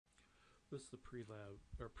This is the pre-lab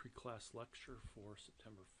or pre-class lecture for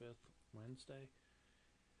September 5th, Wednesday.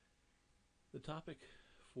 The topic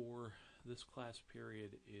for this class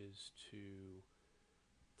period is to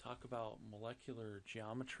talk about molecular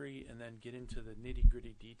geometry and then get into the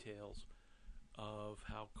nitty-gritty details of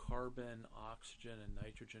how carbon, oxygen, and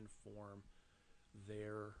nitrogen form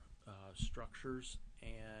their structures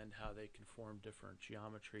and how they can form different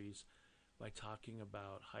geometries by talking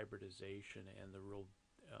about hybridization and the real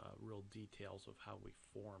details of how we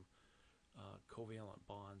form covalent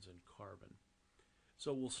bonds in carbon.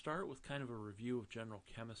 So we'll start with kind of a review of general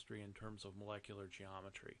chemistry in terms of molecular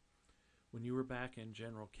geometry. When you were back in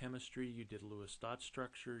general chemistry, you did Lewis dot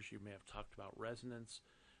structures, you may have talked about resonance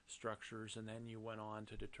structures, and then you went on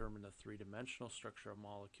to determine the three-dimensional structure of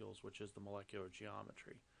molecules, which is the molecular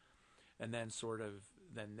geometry. And then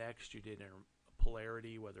next you did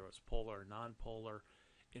polarity, whether it was polar or nonpolar,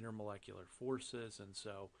 intermolecular forces. And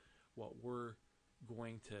so what we're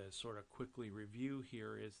going to sort of quickly review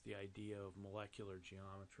here is the idea of molecular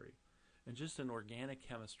geometry. And just in organic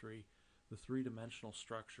chemistry, the three-dimensional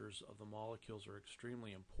structures of the molecules are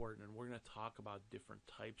extremely important, and we're going to talk about different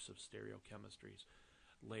types of stereochemistries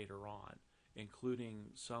later on,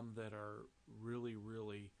 including some that are really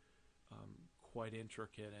quite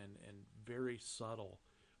intricate and very subtle,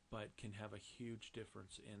 but can have a huge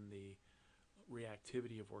difference in the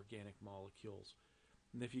reactivity of organic molecules.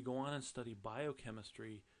 And if you go on and study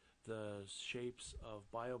biochemistry, the shapes of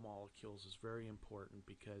biomolecules is very important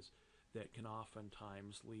because that can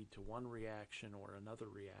oftentimes lead to one reaction or another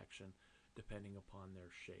reaction depending upon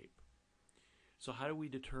their shape. So how do we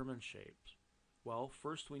determine shapes? Well,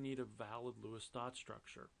 first we need a valid Lewis dot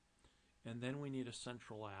structure, and then we need a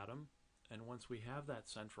central atom, and once we have that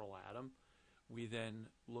central atom, we then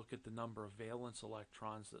look at the number of valence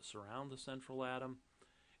electrons that surround the central atom.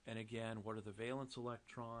 And again, what are the valence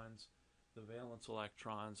electrons? The valence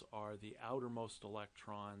electrons are the outermost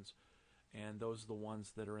electrons, and those are the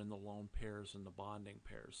ones that are in the lone pairs and the bonding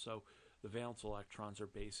pairs. So the valence electrons are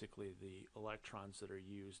basically the electrons that are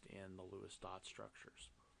used in the Lewis dot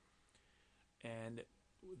structures. And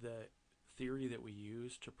the theory that we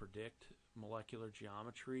use to predict molecular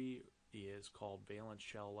geometry is called valence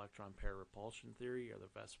shell electron pair repulsion theory, or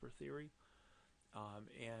the VSEPR theory.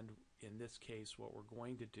 And in this case, what we're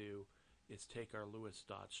going to do is take our Lewis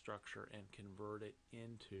dot structure and convert it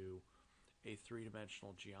into a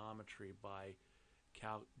three-dimensional geometry by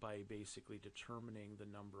basically determining the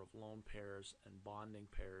number of lone pairs and bonding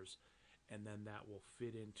pairs, and then that will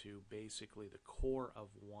fit into basically the core of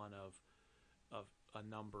one of a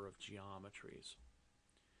number of geometries.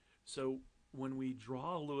 So when we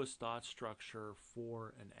draw a Lewis dot structure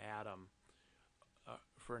for an atom,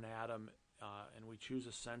 and we choose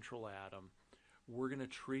a central atom, we're going to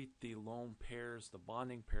treat the lone pairs, the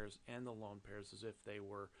bonding pairs, and the lone pairs as if they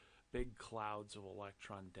were big clouds of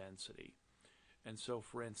electron density. And so,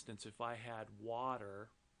 for instance, if I had water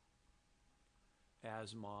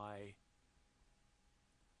as my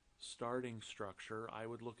starting structure, I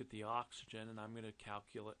would look at the oxygen, and I'm going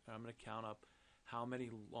to count up how many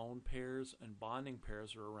lone pairs and bonding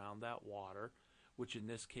pairs are around that water, which in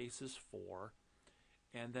this case is 4.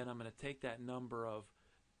 And then I'm going to take that number of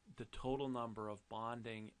the total number of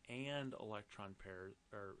bonding and electron pairs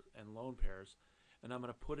and lone pairs, and I'm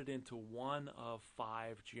going to put it into one of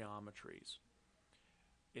 5 geometries.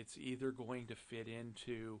 It's either going to fit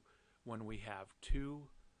into when we have 2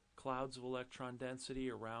 clouds of electron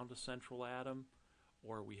density around a central atom,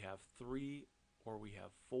 or we have 3, or we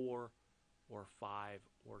have 4, or 5,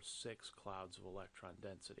 or 6 clouds of electron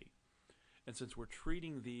density. And since we're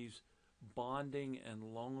treating these bonding and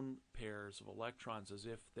lone pairs of electrons as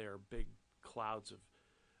if they're big clouds of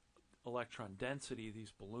electron density,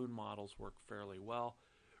 these balloon models work fairly well.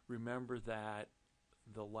 Remember that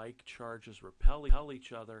the like charges repel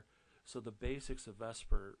each other, so the basics of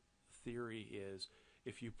VSEPR theory is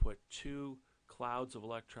if you put 2 clouds of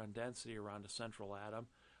electron density around a central atom,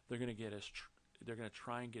 they're going to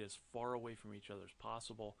try and get as far away from each other as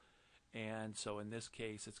possible, and so in this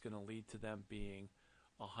case it's going to lead to them being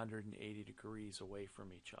 180 degrees away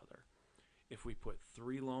from each other. If we put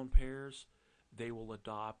 3 lone pairs, they will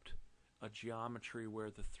adopt a geometry where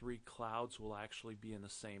the 3 clouds will actually be in the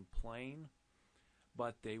same plane,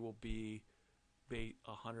 but they will be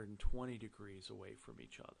 120 degrees away from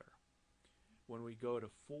each other. When we go to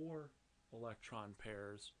 4 electron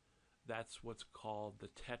pairs, that's what's called the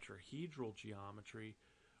tetrahedral geometry,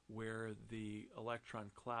 where the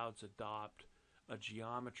electron clouds adopt a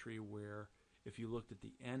geometry where if you looked at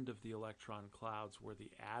the end of the electron clouds where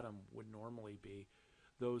the atom would normally be,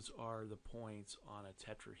 those are the points on a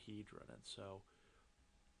tetrahedron. And so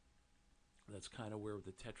That's kind of where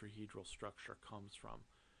the tetrahedral structure comes from.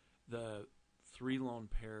 The 3 lone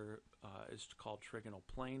pair is called trigonal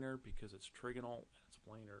planar because it's trigonal and it's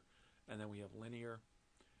planar. And then we have linear.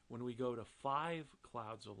 When we go to 5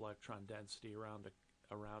 clouds of electron density around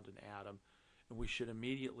an atom, and we should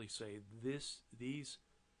immediately say this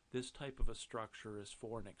type of a structure is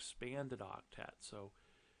for an expanded octet. So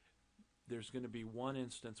there's going to be one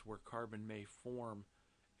instance where carbon may form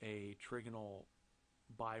a trigonal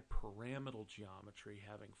bipyramidal geometry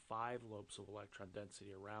having 5 lobes of electron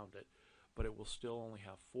density around it, but it will still only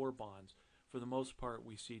have 4 bonds. For the most part,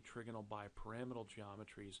 we see trigonal bipyramidal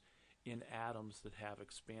geometries in atoms that have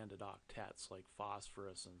expanded octets like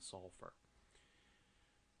phosphorus and sulfur.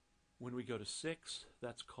 When we go to 6,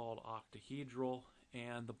 that's called octahedral,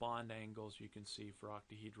 and the bond angles you can see for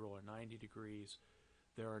octahedral are 90 degrees.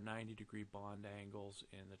 There are 90-degree bond angles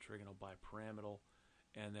in the trigonal bipyramidal,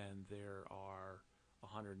 and then there are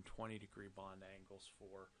 120-degree bond angles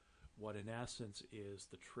for what in essence is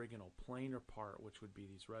the trigonal planar part, which would be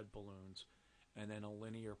these red balloons, and then a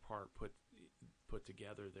linear part put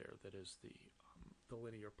together there that is the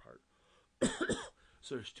linear part.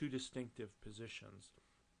 So there's 2 distinctive positions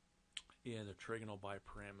in the trigonal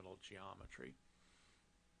bipyramidal geometry.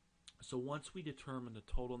 So once we determine the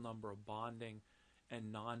total number of bonding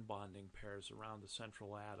and non-bonding pairs around the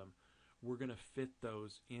central atom, we're going to fit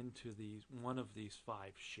those into one of these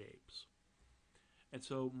 5 shapes. And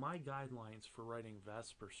so my guidelines for writing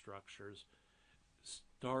VSEPR structures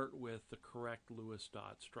start with the correct Lewis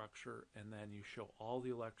dot structure, and then you show all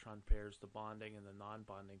the electron pairs, the bonding and the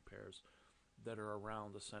non-bonding pairs that are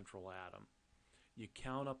around the central atom. You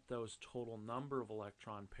count up those total number of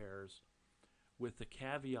electron pairs with the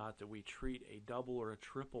caveat that we treat a double or a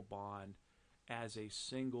triple bond as a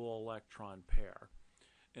single electron pair.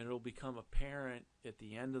 And it'll become apparent at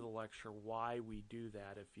the end of the lecture why we do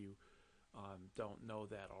that. If you don't know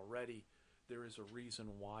that already, there is a reason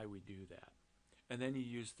why we do that. And then you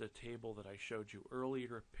use the table that I showed you earlier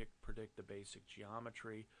to predict the basic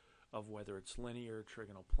geometry of whether it's linear,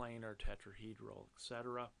 trigonal planar, tetrahedral,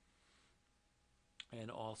 etc. And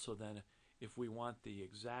also then, if we want the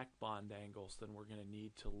exact bond angles, then we're going to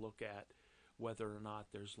need to look at whether or not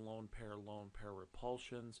there's lone pair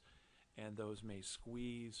repulsions, and those may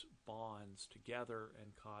squeeze bonds together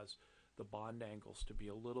and cause the bond angles to be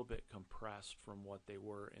a little bit compressed from what they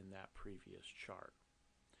were in that previous chart.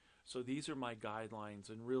 So these are my guidelines,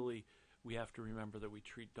 and really we have to remember that we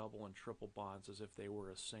treat double and triple bonds as if they were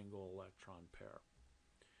a single electron pair.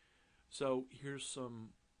 So here's some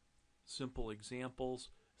simple examples.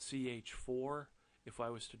 CH4, if I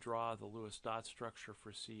was to draw the Lewis dot structure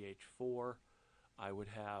for CH4, I would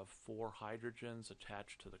have 4 hydrogens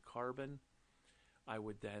attached to the carbon. I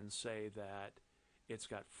would then say that it's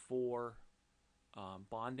got 4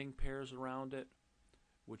 bonding pairs around it,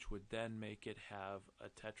 which would then make it have a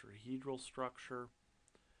tetrahedral structure.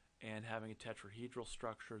 And having a tetrahedral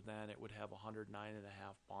structure, then it would have a 109.5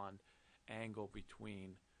 bond angle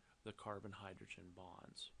between the carbon-hydrogen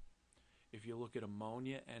bonds. If you look at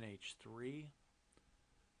ammonia, NH3,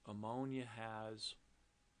 ammonia has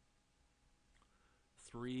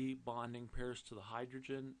 3 bonding pairs to the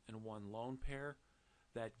hydrogen and 1 lone pair.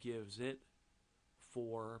 That gives it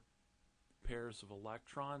 4 pairs of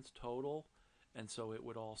electrons total, and so it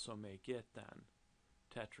would also make it then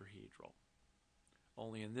tetrahedral.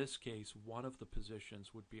 Only in this case, one of the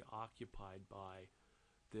positions would be occupied by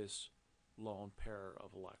this lone pair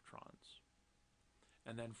of electrons.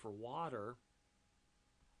 And then for water,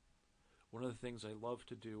 one of the things I love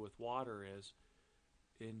to do with water is,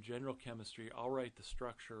 in general chemistry, I'll write the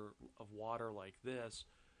structure of water like this,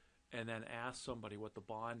 and then ask somebody what the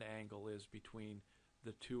bond angle is between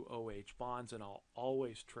the 2 OH bonds, and I'll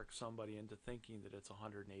always trick somebody into thinking that it's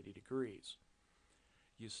 180 degrees.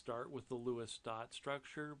 You start with the Lewis dot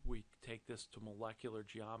structure, we take this to molecular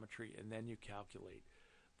geometry, and then you calculate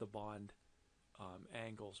the bond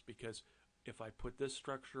angles, because if I put this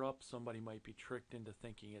structure up, somebody might be tricked into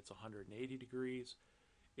thinking it's 180 degrees.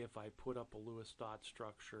 If I put up a Lewis dot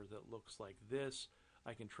structure that looks like this,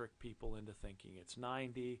 I can trick people into thinking it's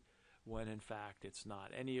 90, when in fact it's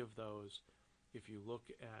not any of those. If you look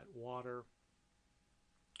at water,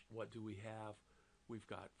 what do we have? We've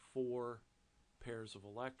got 4 pairs of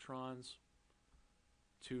electrons,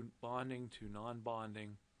 2 bonding, 2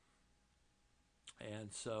 non-bonding,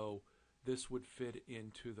 and so this would fit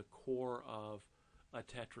into the core of a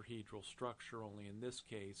tetrahedral structure, only in this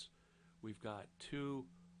case we've got 2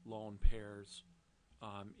 lone pairs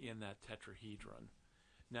in that tetrahedron.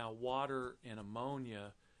 Now water and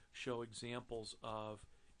ammonia show examples of,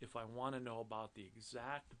 if I want to know about the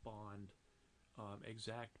exact bond,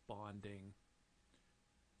 exact bonding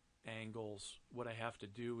angles, what I have to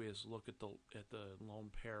do is look at the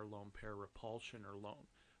lone pair repulsion, or lone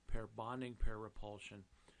pair bonding pair repulsion.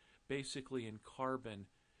 Basically, in carbon,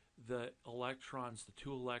 the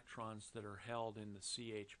two electrons that are held in the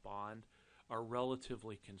CH bond are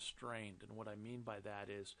relatively constrained. And what I mean by that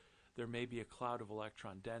is there may be a cloud of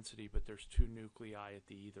electron density, but there's two nuclei at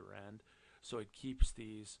the either end. So it keeps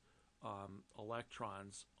these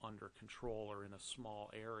electrons under control or in a small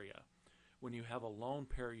area. When you have a lone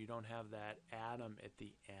pair, you don't have that atom at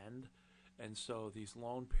the end, and so these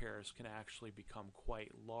lone pairs can actually become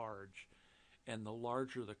quite large. And the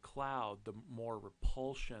larger the cloud, the more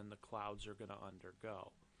repulsion the clouds are going to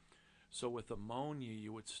undergo. So with ammonia,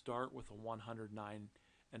 you would start with a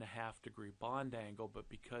 109.5 degree bond angle, but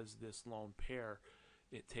because this lone pair,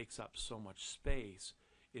 it takes up so much space,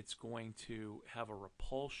 it's going to have a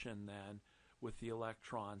repulsion then with the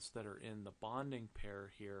electrons that are in the bonding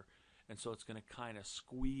pair here. And so it's going to kind of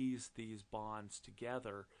squeeze these bonds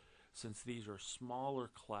together, since these are smaller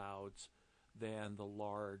clouds than the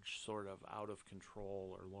large sort of out of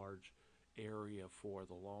control or large area for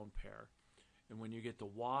the lone pair. And when you get to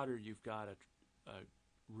water, you've got a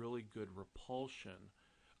really good repulsion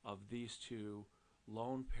of these two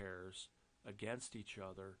lone pairs against each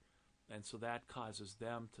other. And so that causes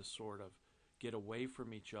them to sort of get away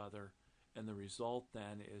from each other. And the result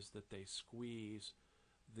then is that they squeeze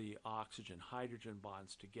the oxygen-hydrogen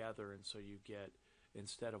bonds together. And so you get,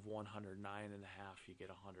 instead of 109.5, you get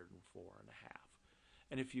 104.5.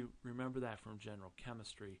 And if you remember that from general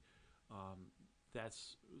chemistry,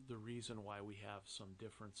 that's the reason why we have some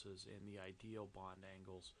differences in the ideal bond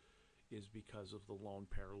angles, is because of the lone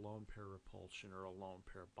pair repulsion, or a lone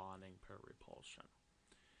pair bonding pair repulsion.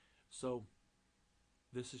 So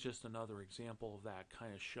this is just another example of that,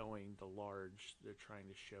 kind of showing the large, they're trying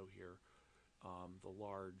to show here, the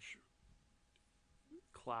large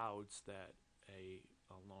clouds that a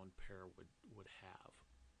lone pair would have.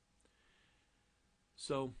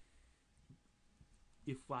 So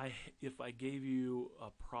if I gave you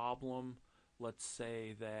a problem, let's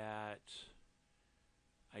say that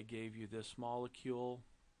I gave you this molecule,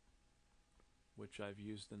 which I've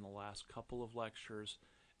used in the last couple of lectures,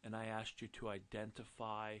 and I asked you to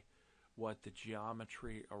identify what the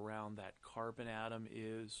geometry around that carbon atom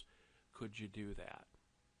is, could you do that?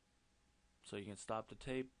 So you can stop the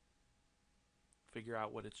tape, figure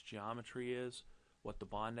out what its geometry is, what the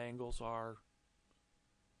bond angles are.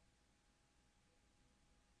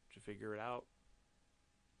 Did you figure it out?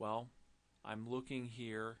 Well, I'm looking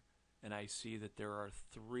here and I see that there are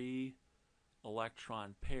 3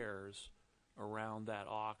 electron pairs around that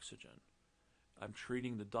oxygen. I'm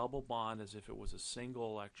treating the double bond as if it was a single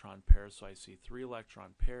electron pair, so I see 3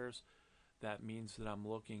 electron pairs. That means that I'm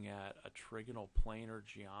looking at a trigonal planar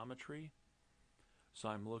geometry. So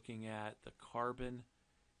I'm looking at the carbon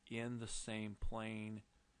in the same plane,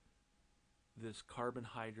 this carbon,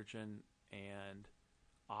 hydrogen, and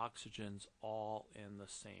oxygen's all in the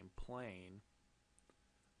same plane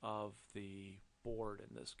of the board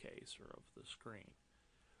in this case, or of the screen.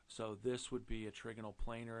 So this would be a trigonal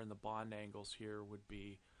planar, and the bond angles here would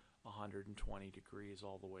be 120 degrees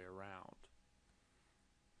all the way around.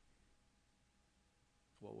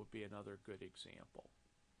 What would be another good example?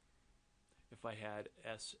 If I had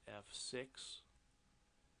SF6,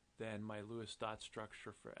 then my Lewis dot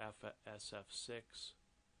structure for SF6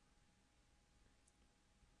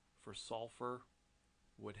 for sulfur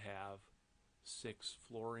would have 6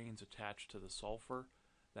 fluorines attached to the sulfur.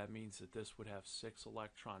 That means that this would have 6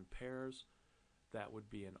 electron pairs. That would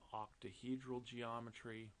be an octahedral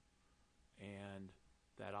geometry, and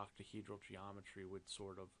that octahedral geometry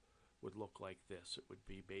would look like this. It would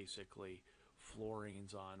be basically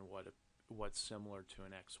fluorines on what's similar to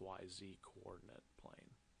an XYZ coordinate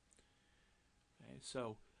plane. Okay,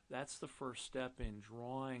 so that's the first step in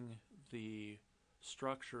drawing the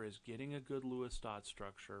structure, is getting a good Lewis dot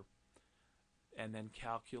structure, and then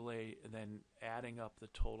adding up the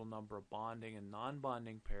total number of bonding and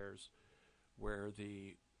non-bonding pairs, where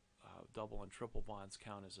the double and triple bonds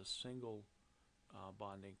count as a single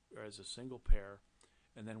bonding, or as a single pair,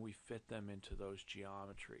 and then we fit them into those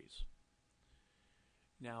geometries.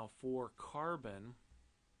 Now for carbon,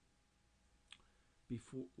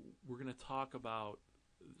 we're going to talk about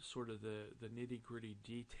sort of the nitty-gritty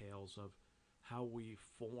details of how we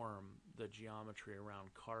form the geometry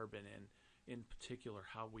around carbon, and in particular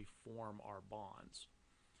how we form our bonds.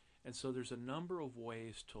 And so there's a number of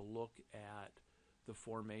ways to look at the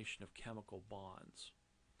formation of chemical bonds.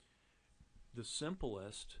 The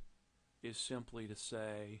simplest is simply to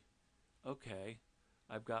say, okay,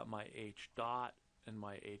 I've got my H dot and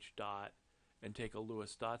my H dot, and take a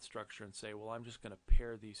Lewis dot structure and say, well, I'm just going to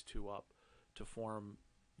pair these two up to form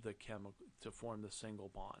the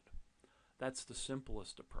single bond. That's the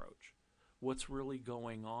simplest approach. What's really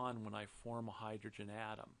going on when I form a hydrogen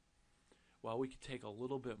atom? Well, we could take a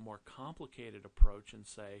little bit more complicated approach and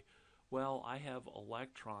say, well, I have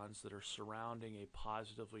electrons that are surrounding a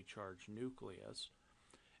positively charged nucleus,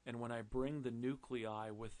 and when I bring the nuclei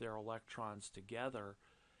with their electrons together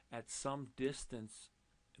at some distance,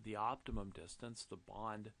 the optimum distance, the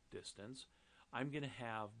bond distance, I'm going to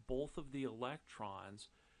have both of the electrons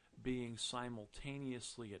being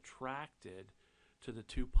simultaneously attracted to the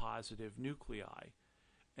two positive nuclei.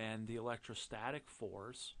 And the electrostatic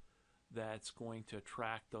force that's going to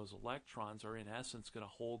attract those electrons are in essence going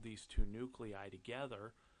to hold these two nuclei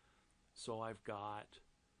together. So I've got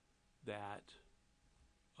that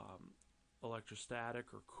electrostatic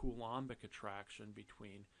or coulombic attraction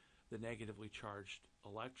between the negatively charged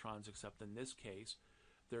electrons, except in this case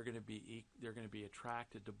they're going to be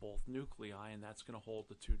attracted to both nuclei, and that's going to hold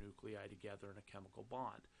the two nuclei together in a chemical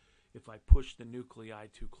bond. If I push the nuclei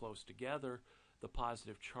too close together, the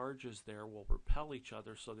positive charges there will repel each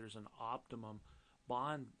other, so there's an optimum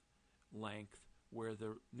bond length where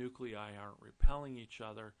the nuclei aren't repelling each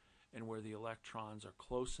other and where the electrons are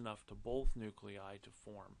close enough to both nuclei to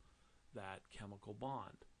form that chemical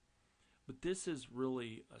bond. But this is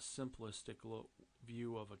really a simplistic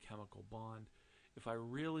view of a chemical bond. If I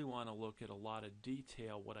really want to look at a lot of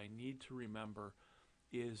detail, what I need to remember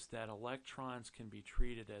is that electrons can be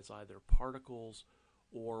treated as either particles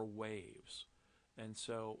or waves. And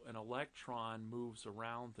so an electron moves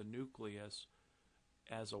around the nucleus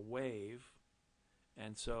as a wave.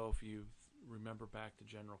 And so if you remember back to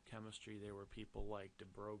general chemistry, there were people like de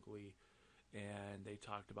Broglie, and they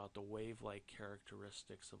talked about the wave-like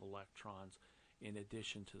characteristics of electrons in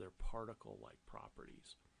addition to their particle-like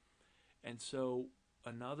properties. And so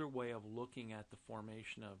another way of looking at the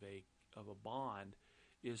formation of a bond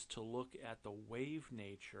is to look at the wave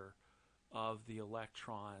nature of the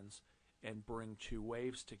electrons and bring two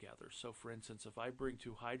waves together. So for instance, if I bring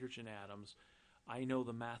two hydrogen atoms, I know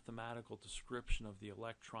the mathematical description of the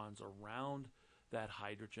electrons around that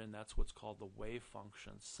hydrogen. That's what's called the wave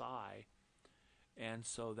function psi. And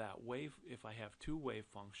so that wave, if I have two wave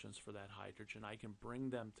functions for that hydrogen, I can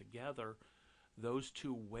bring them together. Those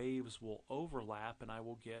two waves will overlap and I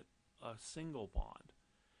will get a single bond.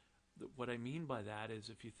 What I mean by that is,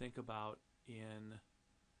 if you think about in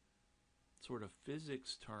sort of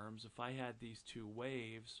physics terms, if I had these two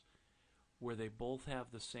waves where they both have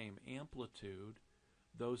the same amplitude,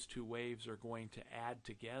 those two waves are going to add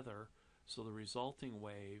together, so the resulting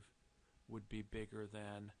wave would be bigger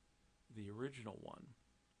than the original one.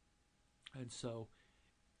 And so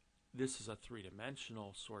this is a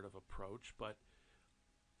three-dimensional sort of approach, but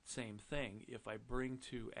same thing. If I bring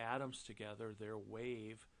two atoms together, their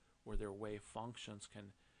wave or their wave functions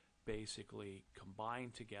can basically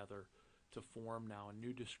combine together to form now a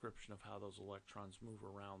new description of how those electrons move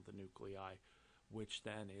around the nuclei, which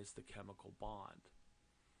then is the chemical bond.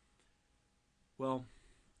 Well,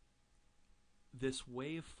 this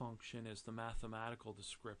wave function is the mathematical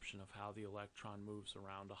description of how the electron moves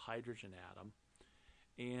around a hydrogen atom.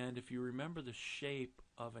 And if you remember the shape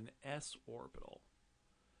of an s orbital,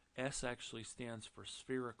 S actually stands for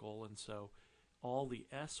spherical, and so all the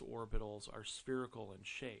s orbitals are spherical in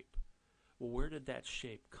shape. Well, where did that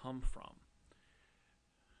shape come from?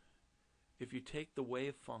 If you take the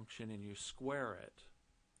wave function and you square it,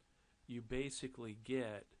 you basically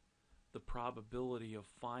get the probability of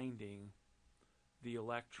finding the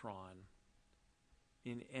electron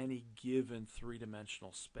in any given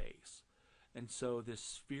three-dimensional space. And so this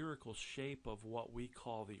spherical shape of what we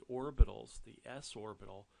call the orbitals, the s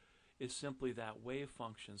orbital, is simply that wave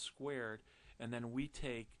function squared, and then we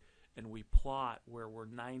take and we plot where we're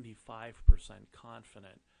 95%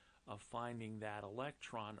 confident of finding that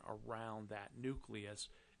electron around that nucleus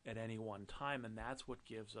at any one time, and that's what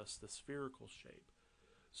gives us the spherical shape.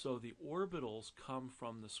 So the orbitals come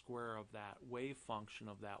from the square of that wave function,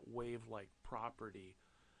 of that wave-like property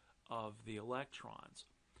of the electrons.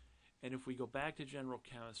 And if we go back to general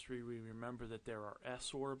chemistry, we remember that there are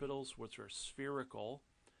s orbitals, which are spherical.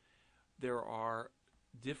 There are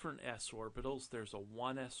different s orbitals. There's a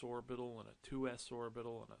 1s orbital and a 2s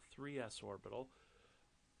orbital and a 3s orbital.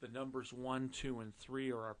 The numbers 1, 2, and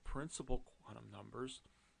 3 are our principal quantum numbers,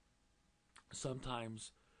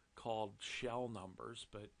 sometimes called shell numbers,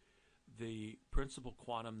 but the principal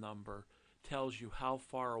quantum number tells you how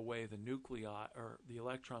far away the nuclei or the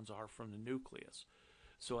electrons are from the nucleus.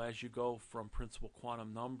 So as you go from principal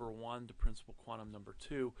quantum number 1 to principal quantum number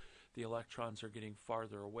 2, the electrons are getting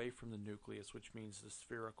farther away from the nucleus, which means the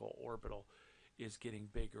spherical orbital is getting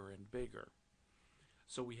bigger and bigger.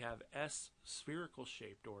 So we have S spherical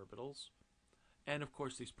shaped orbitals, and of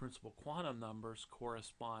course these principal quantum numbers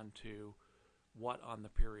correspond to what on the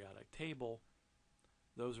periodic table.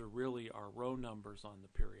 Those are really our row numbers on the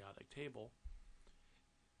periodic table.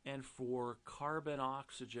 And for carbon,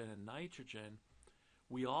 oxygen, and nitrogen,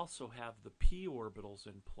 we also have the p orbitals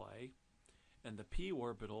in play, and the p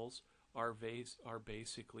orbitals are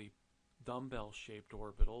basically dumbbell-shaped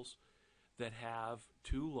orbitals that have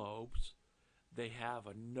two lobes. They have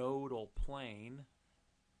a nodal plane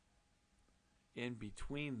in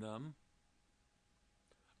between them.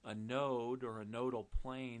 A node or a nodal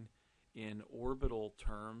plane in orbital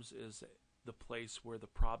terms is the place where the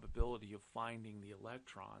probability of finding the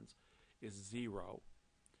electrons is 0.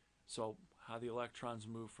 So how the electrons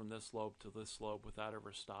move from this lobe to this lobe without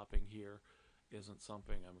ever stopping here isn't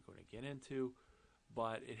something I'm going to get into,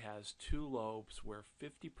 but it has two lobes where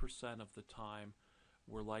 50% of the time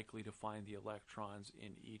we're likely to find the electrons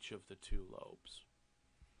in each of the two lobes.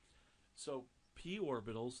 So p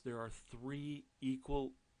orbitals, there are three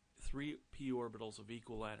p orbitals of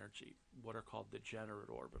equal energy, what are called degenerate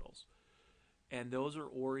orbitals. And those are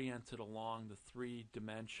oriented along the three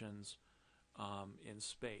dimensions in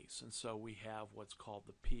space. And so we have what's called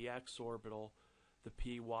the px orbital, the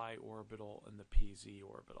py orbital, and the pz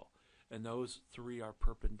orbital. And those three are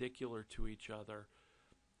perpendicular to each other.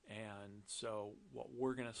 And so what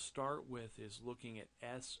we're going to start with is looking at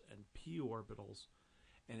s and p orbitals.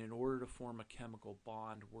 And in order to form a chemical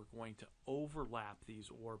bond, we're going to overlap these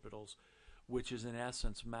orbitals, which is in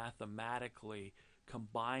essence mathematically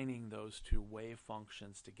combining those two wave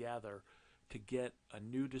functions together to get a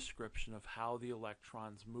new description of how the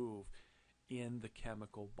electrons move in the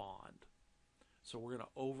chemical bond. So we're going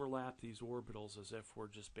to overlap these orbitals as if we're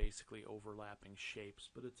just basically overlapping shapes,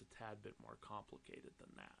 but it's a tad bit more complicated than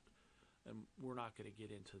that. And we're not going to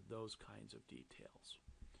get into those kinds of details.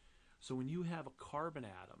 So when you have a carbon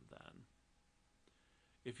atom then,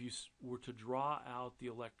 if you were to draw out the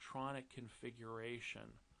electronic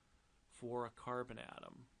configuration for a carbon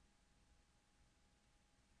atom,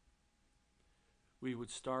 we would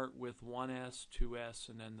start with 1s, 2s,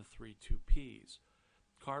 and then the 3 2p's.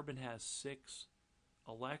 Carbon has 6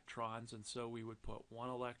 electrons, and so we would put 1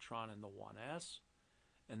 electron in the 1s,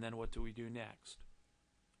 and then what do we do next?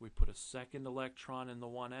 We put a second electron in the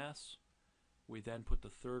 1s, we then put the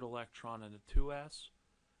third electron in the 2s,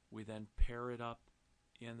 we then pair it up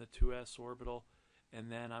in the 2s orbital,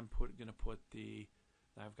 and then I'm going to put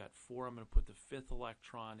I've got 4, I'm going to put the fifth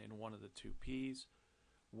electron in one of the 2p's.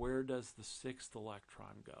 Where does the sixth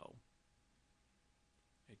electron go?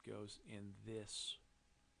 It goes in this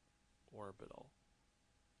orbital.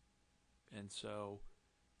 And so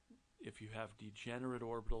if you have degenerate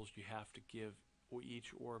orbitals, you have to give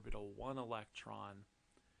each orbital 1 electron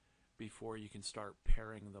before you can start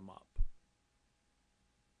pairing them up.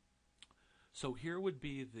 So here would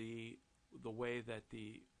be the way that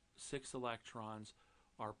the 6 electrons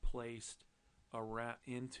are placed around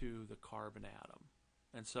into the carbon atom.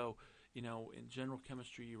 And so, in general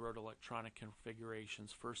chemistry, you wrote electronic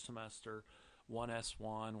configurations first semester, 1s1,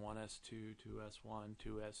 1s2, 2s1,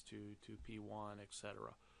 2s2, 2p1, etc.,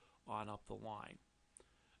 on up the line.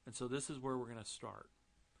 And so this is where we're going to start.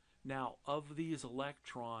 Now, of these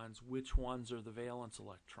electrons, which ones are the valence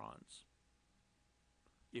electrons?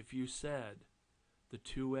 If you said the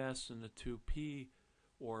 2s and the 2p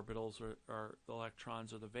orbitals are the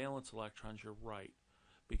electrons, or the valence electrons, you're right,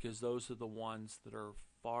 because those are the ones that are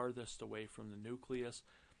farthest away from the nucleus,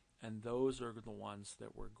 and those are the ones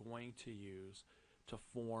that we're going to use to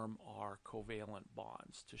form our covalent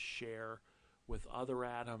bonds, to share with other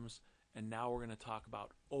atoms. And now we're going to talk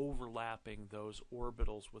about overlapping those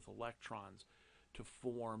orbitals with electrons to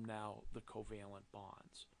form now the covalent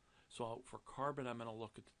bonds. So for carbon, I'm going to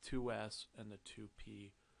look at the 2s and the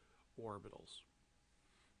 2p orbitals.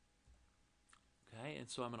 Okay, and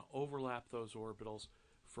so I'm going to overlap those orbitals.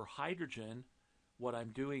 For hydrogen, what I'm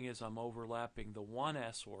doing is I'm overlapping the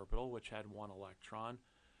 1s orbital, which had 1 electron,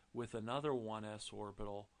 with another 1s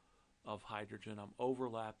orbital of hydrogen. I'm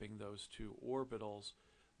overlapping those two orbitals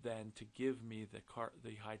then to give me the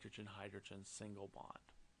hydrogen-hydrogen single bond.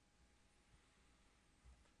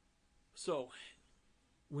 So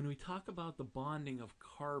when we talk about the bonding of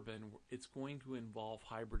carbon, it's going to involve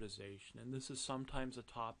hybridization, and this is sometimes a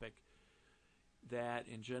topic that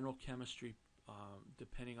in general chemistry,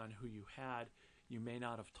 depending on who you had, you may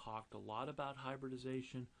not have talked a lot about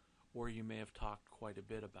hybridization, or you may have talked quite a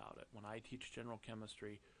bit about it. When I teach general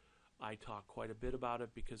chemistry, I talk quite a bit about it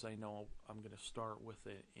because I know I'm going to start with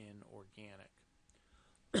it in organic.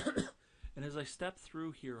 And as I step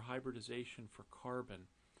through here, hybridization for carbon,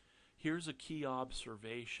 here's a key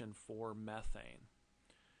observation for methane.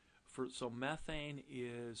 So methane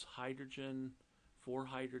is hydrogen, 4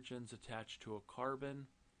 hydrogens attached to a carbon.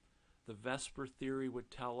 The Vesper theory would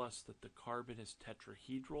tell us that the carbon is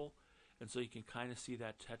tetrahedral, and so you can kind of see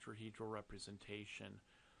that tetrahedral representation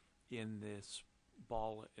in this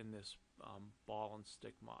ball and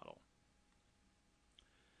stick model.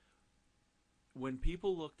 When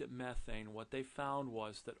people looked at methane, what they found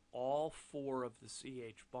was that all 4 of the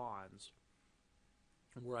CH bonds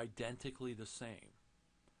were identically the same,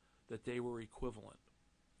 that they were equivalent.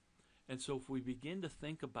 And so if we begin to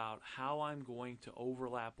think about how I'm going to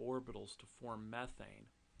overlap orbitals to form methane,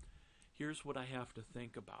 here's what I have to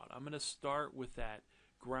think about. I'm going to start with that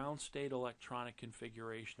ground state electronic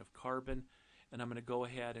configuration of carbon, and I'm going to go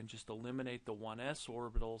ahead and just eliminate the 1s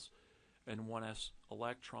orbitals and 1s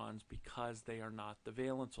electrons because they are not the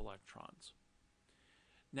valence electrons.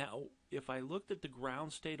 Now, if I looked at the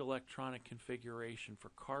ground state electronic configuration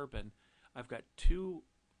for carbon, I've got 2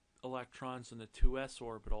 electrons in the 2s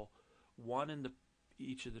orbital, 1 in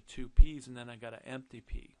each of the 2 p's, and then I got an empty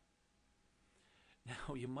p.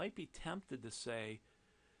 Now, you might be tempted to say,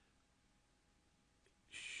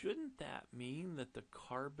 shouldn't that mean that the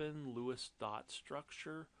carbon-Lewis dot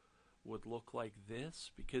structure would look like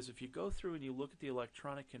this? Because if you go through and you look at the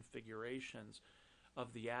electronic configurations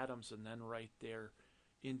of the atoms and then write their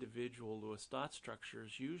individual Lewis dot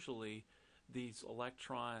structures, usually these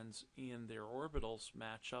electrons in their orbitals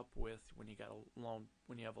match up with, when you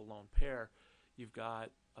have a lone pair, you've got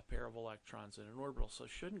a pair of electrons in an orbital. So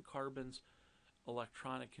shouldn't carbon's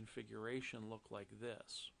electronic configuration look like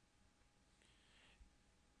this?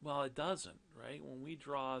 Well, it doesn't, right? When we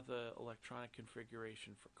draw the electronic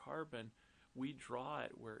configuration for carbon, we draw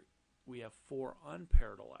it where we have 4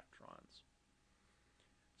 unpaired electrons.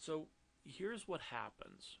 So here's what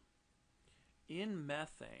happens. In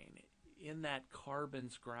methane, in that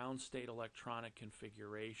carbon's ground state electronic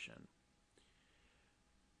configuration,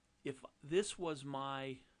 if this was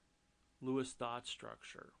my Lewis dot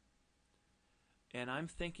structure, and I'm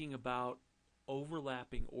thinking about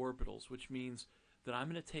overlapping orbitals, which means that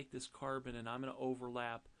I'm going to take this carbon and I'm going to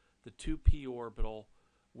overlap the 2p orbital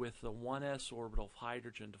with the 1s orbital of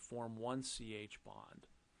hydrogen to form 1 CH bond.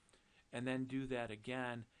 And then do that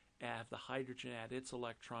again, have the hydrogen add its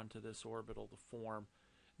electron to this orbital to form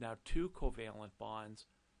now 2 covalent bonds.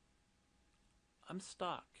 I'm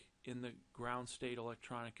stuck in the ground state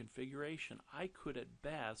electronic configuration. I could at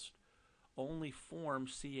best only form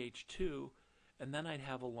CH2, and then I'd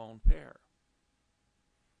have a lone pair.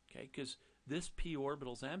 Okay, because this p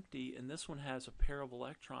orbital's empty and this one has a pair of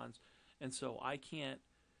electrons, and so I can't,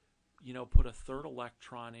 put a 3rd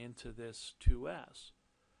electron into this 2s.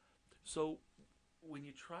 So when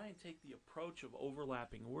you try and take the approach of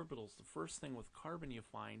overlapping orbitals, the first thing with carbon you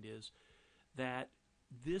find is that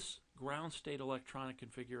this ground state electronic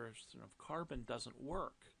configuration of carbon doesn't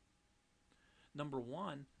work. Number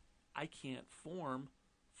one, I can't form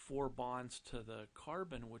 4 bonds to the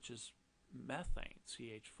carbon, which is methane,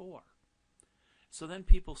 CH4. So then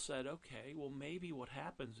people said, okay, well maybe what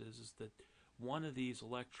happens is that one of these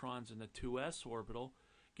electrons in the 2s orbital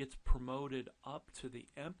gets promoted up to the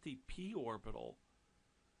empty p orbital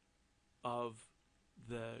of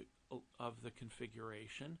the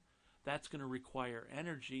configuration. That's going to require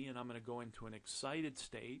energy, and I'm going to go into an excited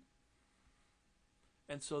state.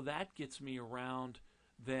 And so that gets me around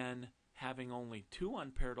then having only 2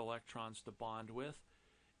 unpaired electrons to bond with,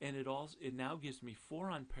 and it now gives me 4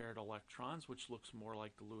 unpaired electrons, which looks more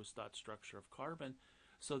like the Lewis dot structure of carbon,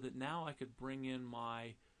 so that now I could bring in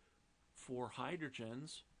my 4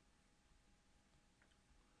 hydrogens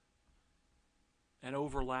and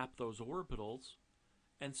overlap those orbitals.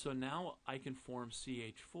 And so now I can form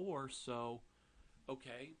CH4. So,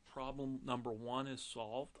 okay, problem number 1 is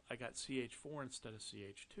solved. I got CH4 instead of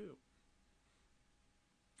CH2.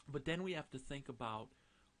 But then we have to think about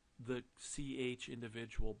the CH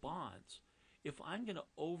individual bonds. If I'm going to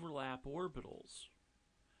overlap orbitals,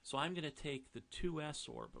 so I'm going to take the 2s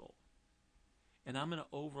orbital and I'm going to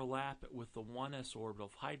overlap it with the 1s orbital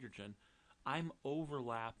of hydrogen, I'm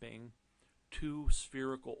overlapping 2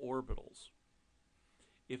 spherical orbitals.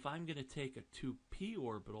 If I'm going to take a 2p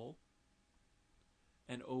orbital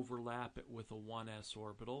and overlap it with a 1s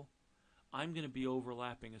orbital, I'm going to be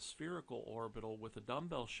overlapping a spherical orbital with a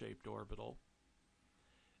dumbbell-shaped orbital.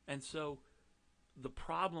 And so the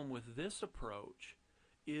problem with this approach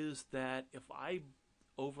is that if I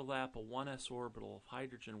overlap a 1s orbital of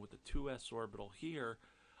hydrogen with a 2s orbital here,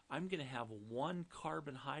 I'm going to have one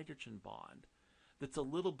carbon-hydrogen bond that's a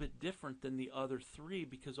little bit different than the other three,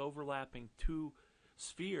 because overlapping two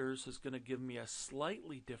spheres is going to give me a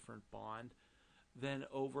slightly different bond than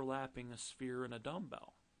overlapping a sphere and a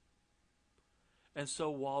dumbbell. And so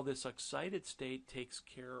while this excited state takes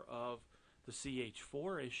care of the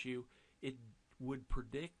CH4 issue, it would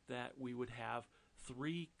predict that we would have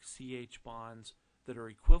three CH bonds that are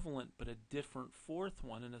equivalent but a different fourth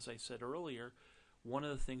one. And as I said earlier, one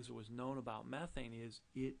of the things that was known about methane is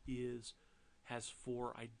it has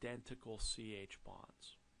four identical CH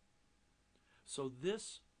bonds. So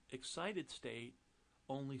this excited state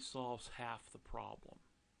only solves half the problem.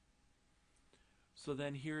 So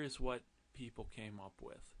then here is what people came up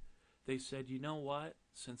with. They said, you know what?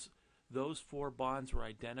 Since those four bonds were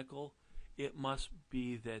identical, it must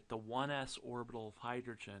be that the 1s orbital of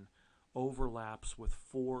hydrogen overlaps with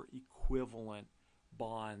four equivalent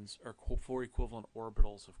bonds, or four equivalent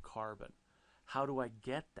orbitals of carbon. How do I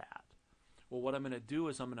get that? Well, what I'm going to do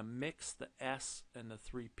is I'm going to mix the s and the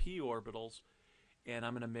 3p orbitals, and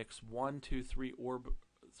I'm going to mix 1, 2, 3,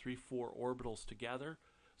 4 orbitals together.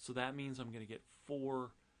 So that means I'm going to get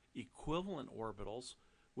four equivalent orbitals,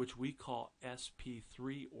 which we call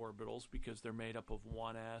sp3 orbitals because they're made up of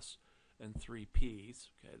 1s and 3p's.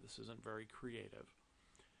 Okay, this isn't very creative.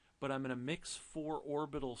 But I'm going to mix four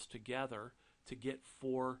orbitals together to get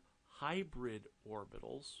four hybrid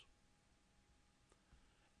orbitals.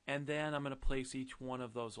 And then I'm going to place each one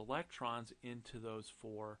of those electrons into those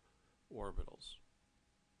four orbitals.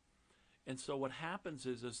 And so what happens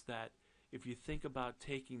is that if you think about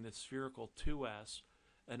taking the spherical 2s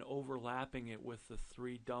and overlapping it with the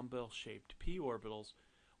three dumbbell-shaped p orbitals,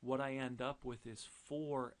 what I end up with is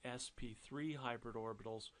four sp3 hybrid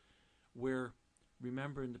orbitals where,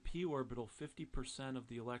 remember, in the p orbital, 50% of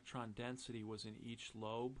the electron density was in each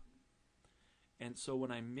lobe. And so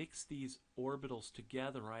when I mix these orbitals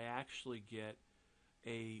together, I actually get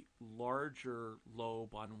a larger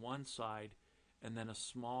lobe on one side and then a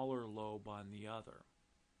smaller lobe on the other.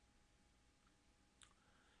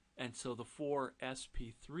 And so the four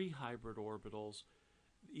sp3 hybrid orbitals,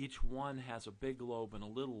 each one has a big lobe and a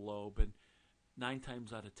little lobe, and 9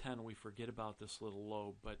 times out of 10 we forget about this little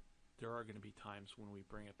lobe, but there are going to be times when we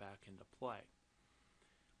bring it back into play.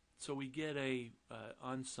 So we get a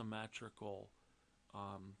unsymmetrical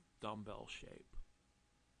dumbbell shape.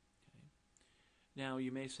 Okay. Now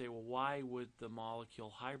you may say, well, why would the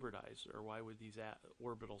molecule hybridize, or why would these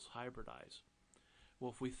orbitals hybridize?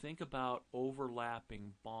 Well, if we think about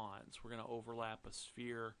overlapping bonds, we're going to overlap a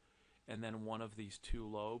sphere and then one of these two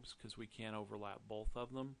lobes because we can't overlap both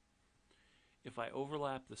of them. If I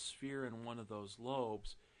overlap the sphere and one of those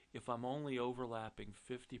lobes, if I'm only overlapping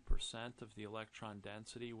 50% of the electron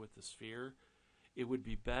density with the sphere, it would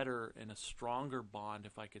be better in a stronger bond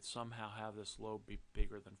if I could somehow have this lobe be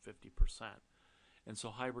bigger than 50%. And so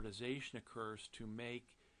hybridization occurs to make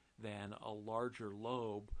then a larger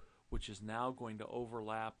lobe, which is now going to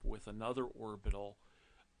overlap with another orbital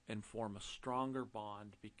and form a stronger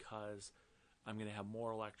bond because I'm going to have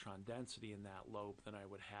more electron density in that lobe than I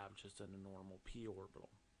would have just in a normal p orbital.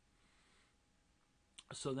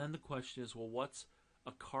 So then the question is, well, what's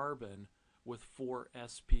a carbon with four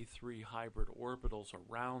sp3 hybrid orbitals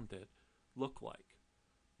around it look like?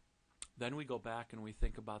 Then we go back and we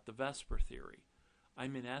think about the Vesper theory.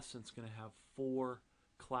 I'm in essence going to have four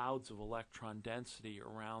clouds of electron density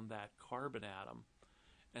around that carbon atom.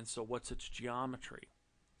 And so what's its geometry?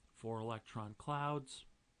 4 electron clouds,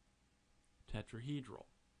 tetrahedral.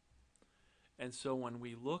 And so when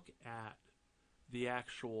we look at the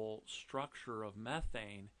actual structure of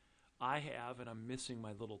methane, I have, and I'm missing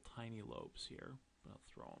my little tiny lobes here, but I'll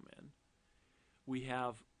throw them in. We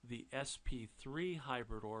have the sp3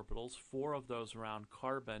 hybrid orbitals, 4 of those around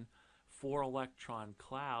carbon, 4 electron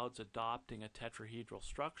clouds adopting a tetrahedral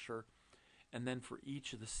structure, and then for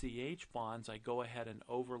each of the CH bonds, I go ahead and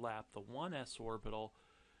overlap the 1s orbital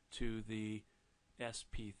to the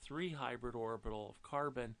sp3 hybrid orbital of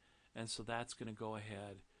carbon, and so that's going to go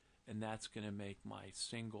ahead and that's going to make my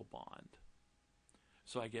single bond.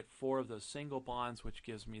 So I get 4 of those single bonds, which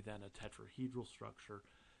gives me then a tetrahedral structure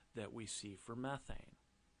that we see for methane.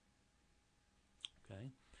 Okay,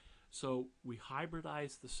 so we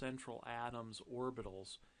hybridize the central atom's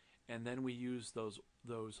orbitals, and then we use those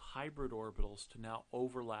hybrid orbitals to now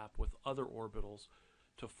overlap with other orbitals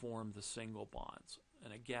to form the single bonds.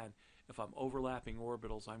 And again, if I'm overlapping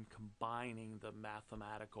orbitals, I'm combining the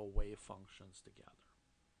mathematical wave functions together.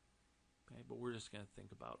 Okay, but we're just going to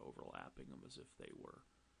think about overlapping them as if they were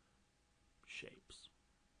shapes.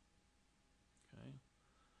 Okay.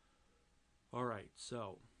 All right,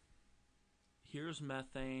 so here's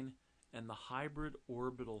methane, and the hybrid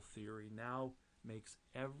orbital theory now makes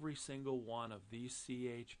every single one of these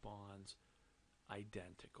CH bonds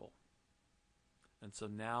identical. And so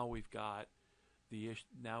now we've got the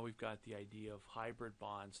idea of hybrid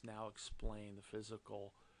bonds now explain the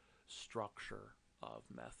physical structure of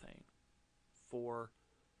methane. 4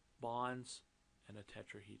 bonds and a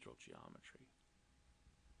tetrahedral geometry.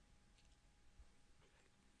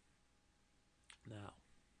 Now,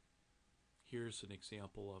 here's an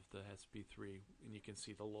example of the sp3, and you can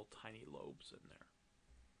see the little tiny lobes in there.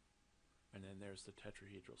 And then there's the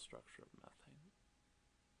tetrahedral structure of methane.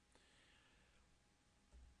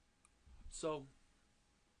 So,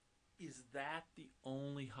 is that the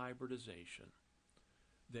only hybridization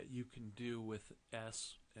that you can do with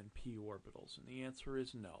s and p orbitals? And the answer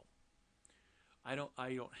is no. I don't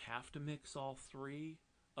have to mix all 3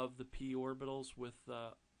 of the p orbitals with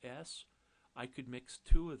s. I could mix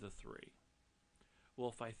 2 of the 3. Well,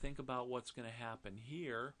 if I think about what's going to happen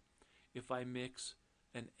here, if I mix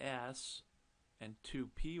an s and 2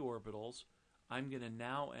 p orbitals, I'm going to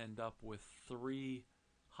now end up with 3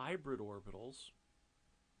 hybrid orbitals.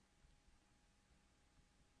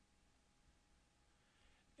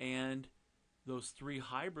 And those 3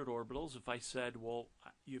 hybrid orbitals, if I said, well,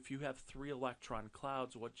 if you have 3 electron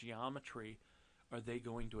clouds, what geometry are they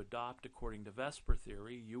going to adopt according to Vesper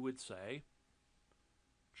theory? You would say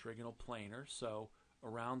trigonal planar. So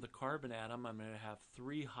around the carbon atom, I'm going to have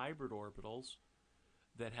 3 hybrid orbitals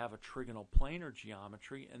that have a trigonal planar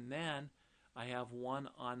geometry, and then I have one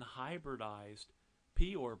unhybridized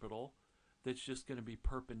p orbital that's just going to be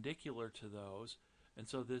perpendicular to those, and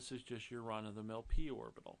so this is just your run-of-the-mill p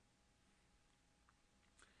orbital.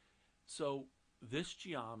 So this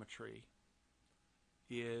geometry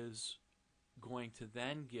is going to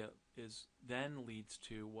then leads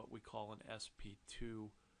to what we call an sp2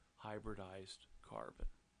 hybridized carbon.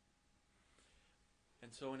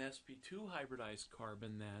 And so an sp2 hybridized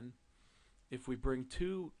carbon, then, if we bring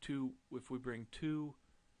two sp2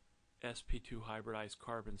 hybridized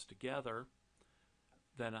carbons together,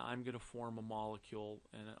 then I'm going to form a molecule,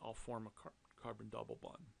 and I'll form a carbon double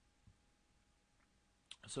bond.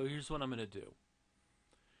 So here's what I'm going to do.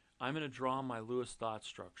 I'm going to draw my Lewis dot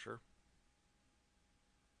structure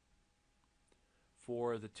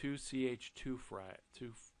for the 2 CH2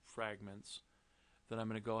 fragments that I'm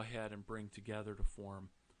going to go ahead and bring together to form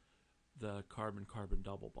the carbon-carbon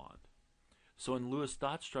double bond. So in Lewis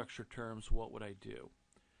dot structure terms, what would I do?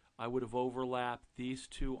 I would have overlapped these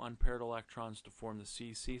 2 unpaired electrons to form the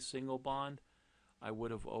CC single bond. I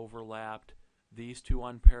would have overlapped these 2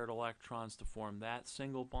 unpaired electrons to form that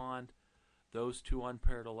single bond, those 2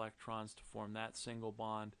 unpaired electrons to form that single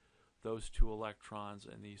bond, those 2 electrons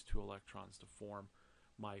and these 2 electrons to form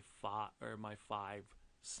my 5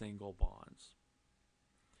 single bonds.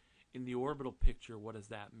 In the orbital picture, what does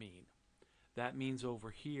that mean? That means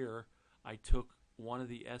over here, I took one of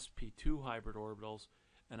the sp2 hybrid orbitals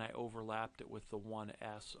and I overlapped it with the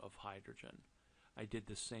 1s of hydrogen. I did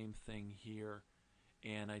the same thing here,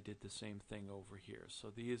 and I did the same thing over here. So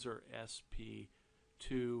these are sp2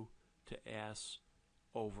 to s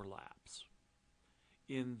overlaps.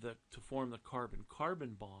 To form the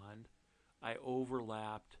carbon-carbon bond, I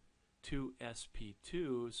overlapped 2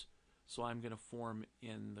 sp2s, so I'm going to form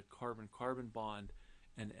in the carbon-carbon bond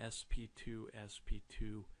an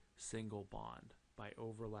sp2-sp2 single bond by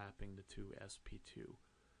overlapping the 2 sp2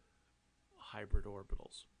 hybrid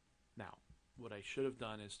orbitals. Now, what I should have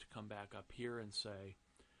done is to come back up here and say,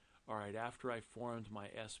 all right, after I formed my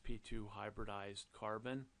sp2 hybridized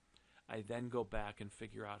carbon, I then go back and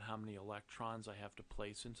figure out how many electrons I have to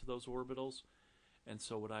place into those orbitals. And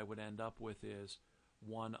so what I would end up with is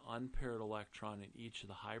 1 unpaired electron in each of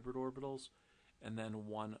the hybrid orbitals, and then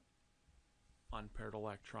 1 unpaired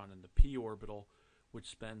electron in the p orbital, which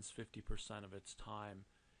spends 50% of its time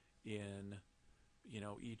in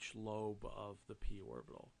each lobe of the p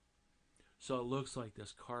orbital. So it looks like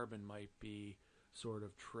this carbon might be sort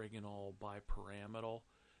of trigonal bipyramidal.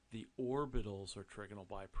 The orbitals are trigonal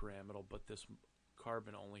bipyramidal, but this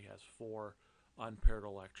carbon only has 4 unpaired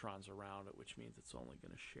electrons around it, which means it's only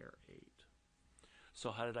going to share 8.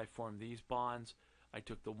 So how did I form these bonds? I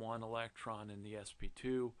took the 1 electron in the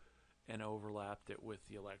sp2 and overlapped it with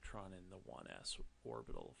the electron in the 1s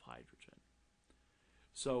orbital of hydrogen.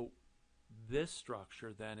 So this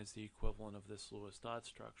structure then is the equivalent of this Lewis dot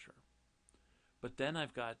structure. But then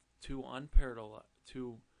I've got 2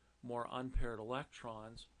 more unpaired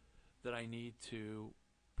electrons that I need to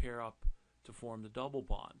pair up to form the double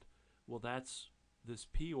bond. Well, that's this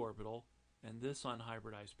p orbital and this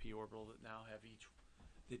unhybridized p orbital that now have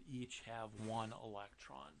each have 1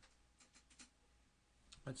 electron.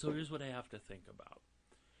 And so here's what I have to think about.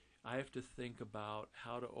 I have to think about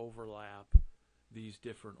how to overlap these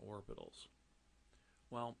different orbitals.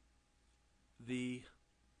 Well, the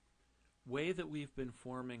way that we've been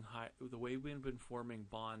forming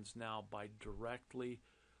bonds now by directly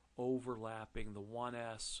overlapping the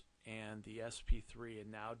 1s and the sp3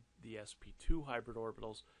 and now the sp2 hybrid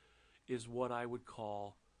orbitals is what I would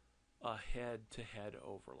call a head-to-head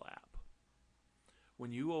overlap.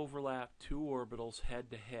 When you overlap two orbitals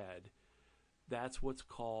head-to-head, that's what's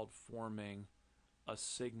called forming a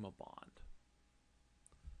sigma bond.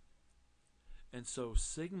 And so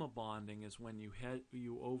sigma bonding is when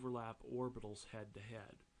you overlap orbitals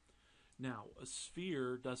head-to-head. Now, a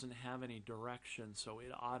sphere doesn't have any direction, so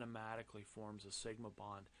it automatically forms a sigma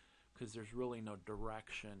bond because there's really no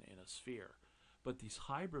direction in a sphere. But these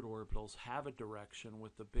hybrid orbitals have a direction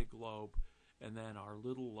with the big lobe and then our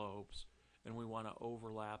little lobes, and we want to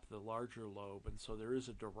overlap the larger lobe, and so there is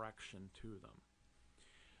a direction to them.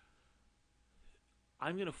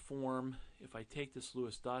 I'm going to form, if I take this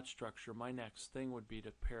Lewis dot structure, my next thing would be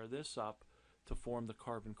to pair this up to form the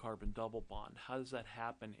carbon-carbon double bond. How does that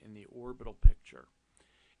happen in the orbital picture?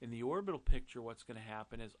 In the orbital picture, what's going to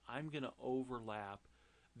happen is I'm going to overlap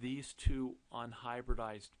these two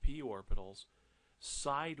unhybridized p orbitals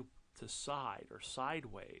side to side or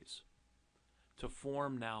sideways to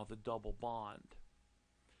form now the double bond.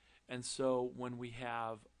 And so when we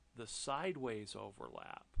have the sideways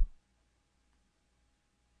overlap,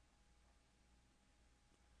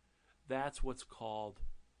 that's what's called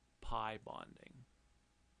pi bonding.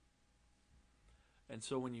 And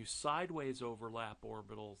so when you sideways overlap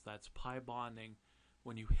orbitals, that's pi bonding.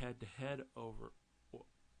 When you head-to-head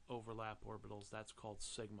overlap orbitals, that's called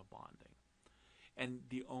sigma bonding. And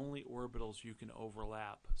the only orbitals you can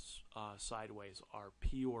overlap sideways are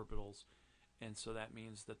p orbitals, and so that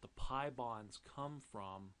means that the pi bonds come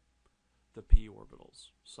from the p orbitals,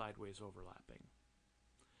 sideways overlapping.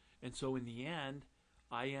 And so in the end,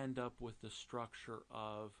 I end up with the structure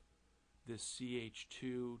of this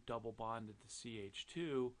CH2 double bonded to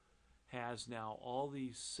CH2 has now all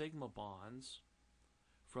these sigma bonds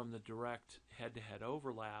from the direct head-to-head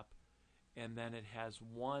overlap, and then it has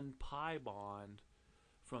one pi bond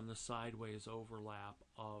from the sideways overlap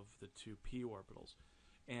of the two p orbitals.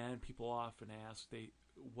 And people often ask,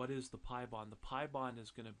 what is the pi bond? The pi bond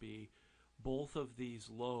is going to be both of these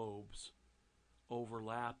lobes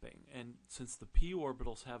overlapping. And since the p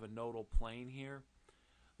orbitals have a nodal plane here,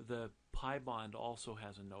 the pi bond also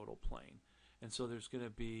has a nodal plane. And so there's going to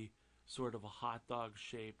be sort of a hot dog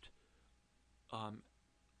shaped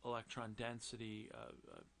electron density,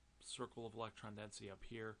 circle of electron density up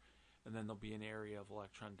here, and then there'll be an area of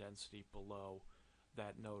electron density below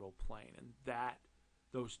that nodal plane. And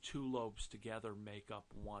those two lobes together make up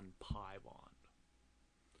one pi bond.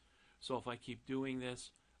 So if I keep doing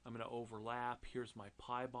this, I'm going to overlap. Here's my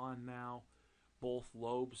pi bond now. Both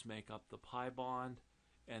lobes make up the pi bond,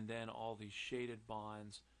 and then all these shaded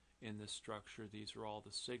bonds in this structure, these are all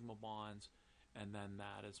the sigma bonds, and then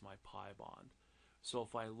that is my pi bond. So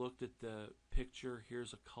if I looked at the picture,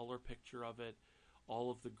 here's a color picture of it. All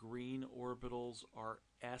of the green orbitals are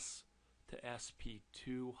S to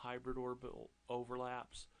sp2 hybrid orbital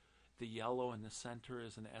overlaps. The yellow in the center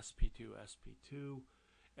is an sp2,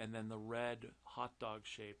 and then the red hot dog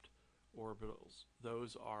shaped orbitals,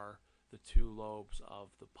 those are the two lobes of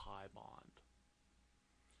the pi bond.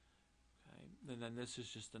 Okay. And then this is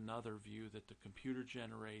just another view that the computer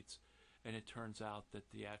generates, and it turns out that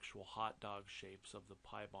the actual hot dog shapes of the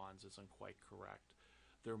pi bonds isn't quite correct.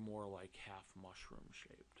 They're more like half mushroom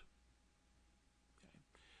shaped. Okay.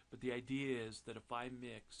 But the idea is that if I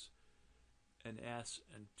mix an S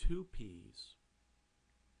and two P's,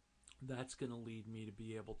 that's going to lead me to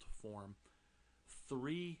be able to form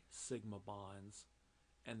 3 sigma bonds,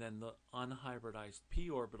 and then the unhybridized p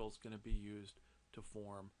orbital is going to be used to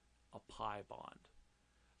form a pi bond.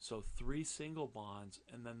 So 3 single bonds,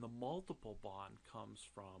 and then the multiple bond comes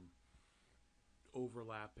from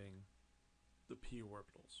overlapping the p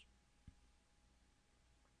orbitals.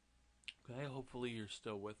 Okay, hopefully you're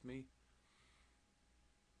still with me.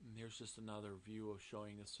 And here's just another view of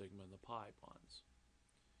showing the sigma and the pi bonds.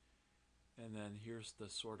 And then here's the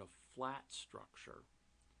sort of flat structure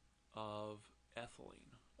of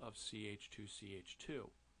ethylene, of CH2CH2.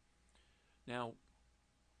 Now,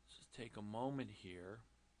 let's just take a moment here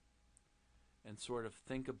and sort of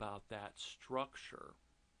think about that structure,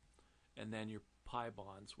 and then your pi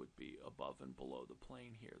bonds would be above and below the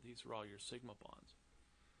plane here. These are all your sigma bonds.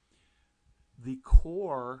 The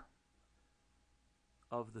core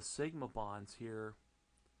of the sigma bonds here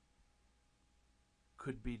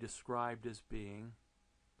could be described as being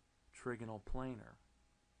trigonal planar.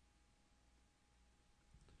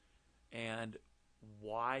 And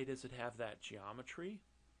why does it have that geometry?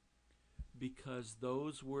 Because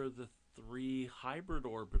those were the three hybrid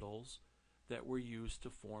orbitals that were used to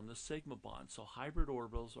form the sigma bonds. So hybrid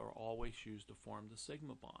orbitals are always used to form the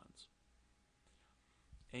sigma bonds.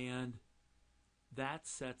 And that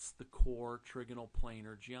sets the core trigonal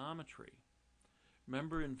planar geometry.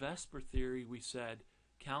 Remember in VSEPR theory we said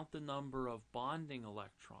count the number of bonding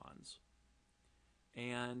electrons,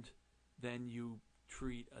 and then you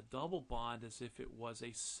treat a double bond as if it was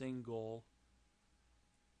a single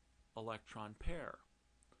electron pair.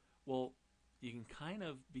 Well, you can kind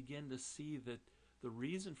of begin to see that the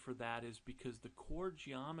reason for that is because the core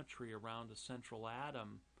geometry around a central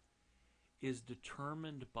atom is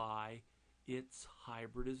determined by its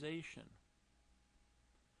hybridization,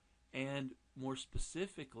 and more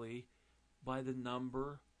specifically by the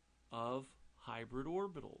number of hybrid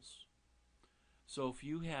orbitals. So if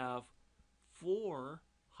you have 4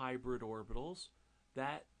 hybrid orbitals,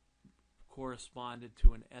 that corresponded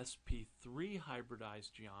to an sp3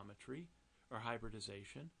 hybridized geometry or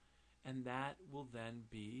hybridization, and that will then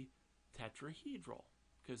be tetrahedral,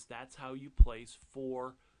 because that's how you place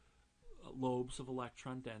 4 lobes of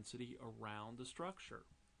electron density around the structure.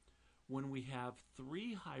 When we have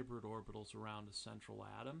 3 hybrid orbitals around a central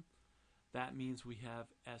atom, that means we have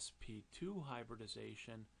sp2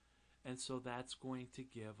 hybridization, and so that's going to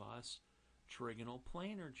give us trigonal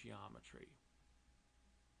planar geometry.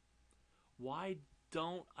 Why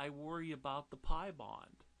don't I worry about the pi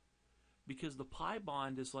bond? Because the pi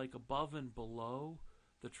bond is like above and below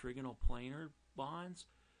the trigonal planar bonds.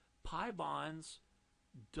 Pi bonds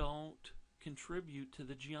don't contribute to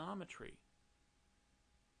the geometry.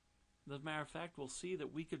 As a matter of fact, we'll see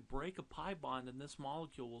that we could break a pi bond and this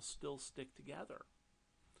molecule will still stick together.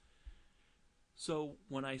 So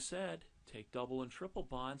when I said take double and triple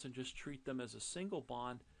bonds and just treat them as a single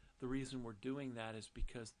bond, the reason we're doing that is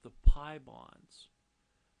because the pi bonds,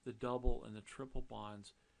 the double and the triple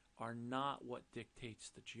bonds, are not what dictates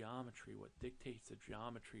the geometry. What dictates the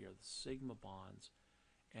geometry are the sigma bonds,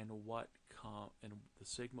 and the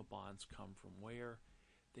sigma bonds come from where?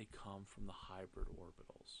 They come from the hybrid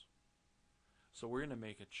orbitals. So we're going to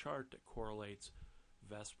make a chart that correlates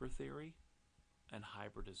VSEPR theory and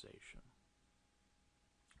hybridization.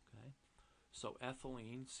 Okay? So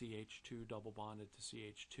ethylene, CH2 double bonded to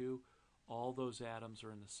CH2, all those atoms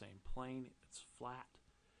are in the same plane. It's flat,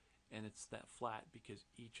 and it's that flat because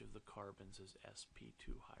each of the carbons is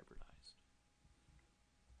sp2 hybridized.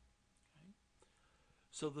 Okay?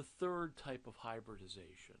 So the third type of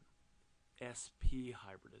hybridization, sp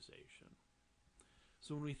hybridization.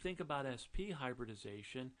 So when we think about sp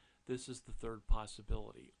hybridization, this is the third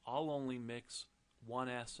possibility. I'll only mix one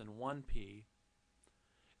s and one p,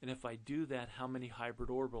 and if I do that, how many hybrid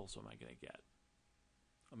orbitals am I going to get?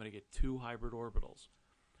 I'm going to get 2 hybrid orbitals.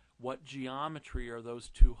 What geometry are those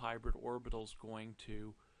 2 hybrid orbitals going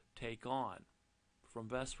to take on from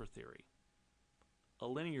VSEPR theory? A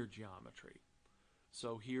linear geometry.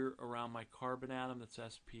 So here around my carbon atom that's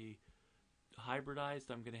sp hybridized,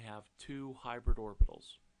 I'm going to have 2 hybrid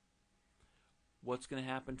orbitals. What's going to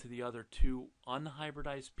happen to the other 2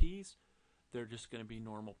 unhybridized p's? They're just going to be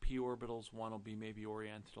normal p orbitals. One will be maybe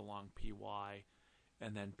oriented along py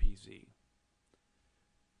and then pz.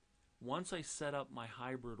 Once I set up my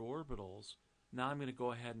hybrid orbitals, now I'm going to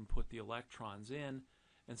go ahead and put the electrons in,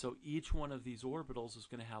 and so each one of these orbitals is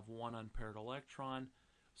going to have 1 unpaired electron.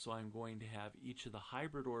 So I'm going to have each of the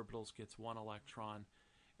hybrid orbitals gets 1 electron,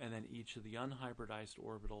 and then each of the unhybridized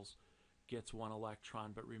orbitals gets 1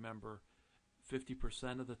 electron. But remember,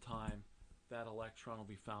 50% of the time that electron will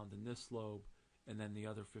be found in this lobe, and then the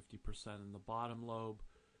other 50% in the bottom lobe,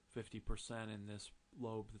 50% in this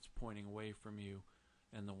lobe that's pointing away from you,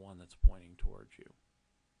 and the one that's pointing towards you.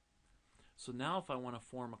 So now if I want to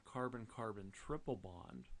form a carbon-carbon triple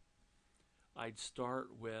bond, I'd start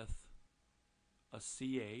with a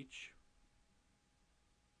CH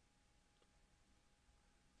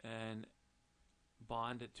and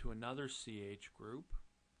bond it to another CH group.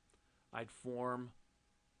 I'd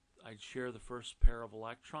share the first pair of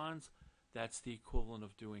electrons. That's the equivalent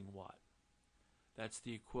of doing what? That's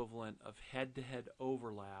the equivalent of head-to-head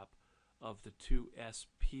overlap of the 2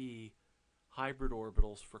 sp hybrid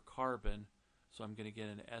orbitals for carbon. So I'm going to get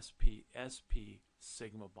an sp-sp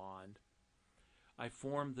sigma bond. I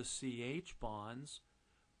form the CH bonds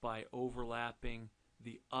by overlapping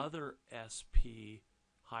the other sp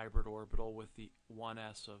hybrid orbital with the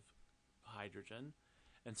 1s of hydrogen.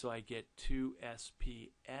 And so I get 2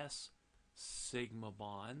 sp-s sigma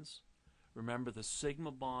bonds. Remember, the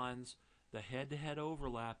sigma bonds The head-to-head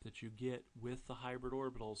overlap that you get with the hybrid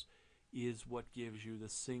orbitals is what gives you the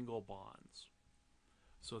single bonds.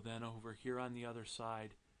 So then over here on the other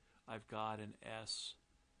side, I've got an S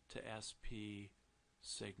to SP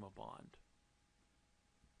sigma bond.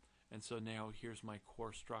 And so now here's my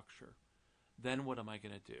core structure. Then what am I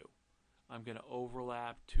going to do? I'm going to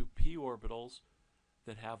overlap two p orbitals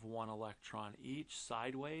that have one electron each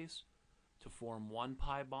sideways to form one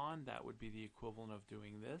pi bond. That would be the equivalent of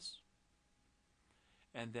doing this.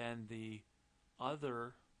 And then the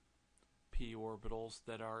other p orbitals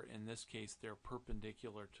that are, in this case, they're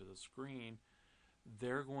perpendicular to the screen,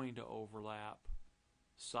 they're going to overlap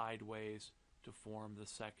sideways to form the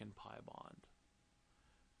second pi bond,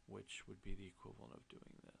 which would be the equivalent of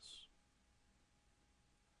doing this.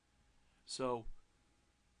 So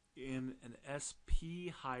in an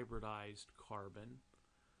sp hybridized carbon,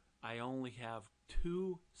 I only have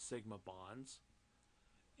two sigma bonds.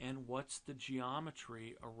 And what's the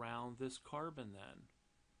geometry around this carbon then?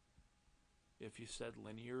 If you said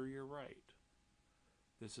linear, you're right.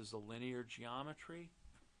 This is a linear geometry,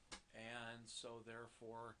 and so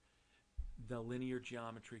therefore the linear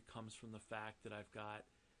geometry comes from the fact that I've got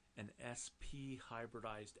an sp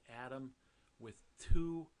hybridized atom with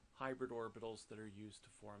two hybrid orbitals that are used to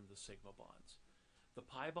form the sigma bonds. The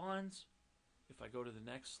pi bonds, if I go to the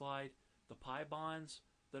next slide, the pi bonds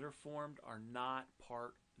that are formed are not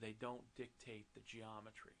part, they don't dictate the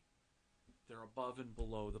geometry. They're above and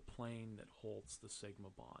below the plane that holds the sigma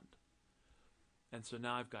bond. And so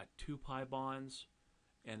now I've got two pi bonds,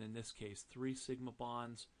 and in this case, three sigma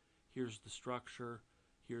bonds. Here's the structure.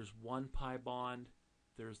 Here's one pi bond.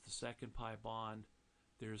 There's the second pi bond.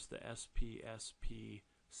 There's the sp-sp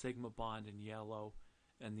sigma bond in yellow,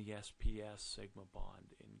 and the sps sigma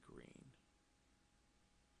bond in green.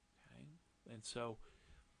 Okay? And so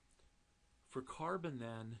for carbon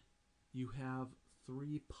then, you have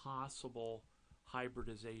three possible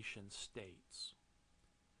hybridization states.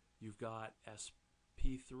 You've got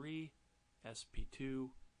sp3, sp2,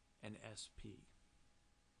 and sp.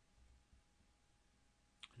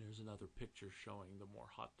 And there's another picture showing the more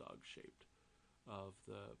hot dog shaped of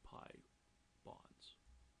the pi bonds.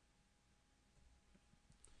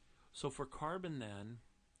 So for carbon then,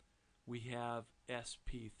 we have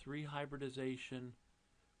sp3 hybridization,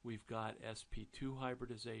 we've got sp2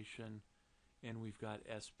 hybridization, and we've got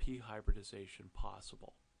sp hybridization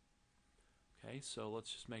possible. Okay, so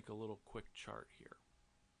let's just make a little quick chart here.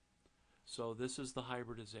 So this is the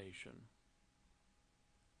hybridization.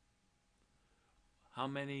 How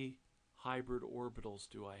many hybrid orbitals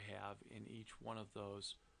do I have in each one of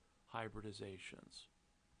those hybridizations?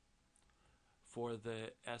 For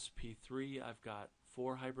the sp3, I've got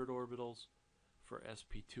 4 hybrid orbitals. For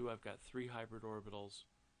sp2, I've got 3 hybrid orbitals.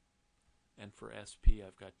 And for sp,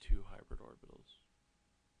 I've got 2 hybrid orbitals.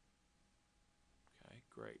 Okay,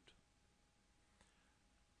 great.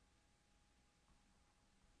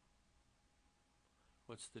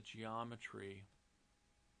 What's the geometry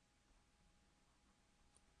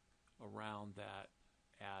around that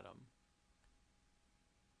atom?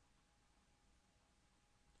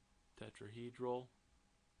 Tetrahedral,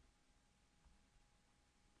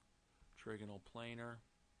 trigonal planar,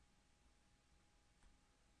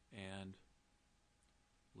 and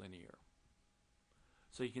linear.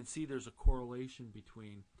 So you can see there's a correlation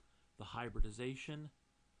between the hybridization,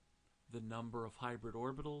 the number of hybrid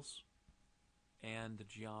orbitals, and the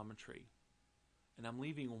geometry. And I'm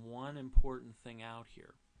leaving one important thing out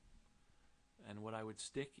here. And what I would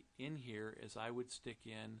stick in here is I would stick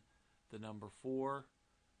in the number 4,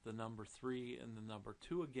 the number 3, and the number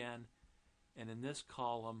 2 again. And in this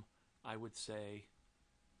column, I would say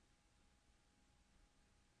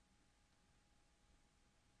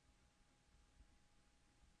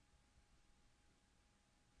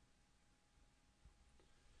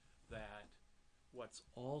that what's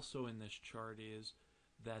also in this chart is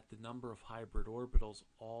that the number of hybrid orbitals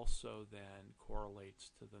also then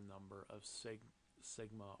correlates to the number of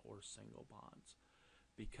sigma or single bonds,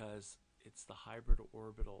 because it's the hybrid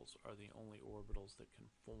orbitals are the only orbitals that can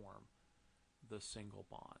form the single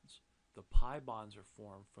bonds. The pi bonds are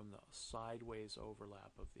formed from the sideways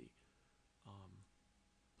overlap of the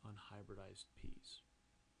unhybridized p's.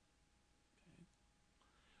 Okay.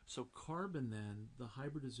 So carbon then, the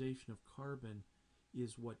hybridization of carbon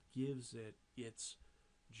is what gives it its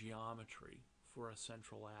geometry for a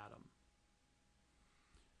central atom.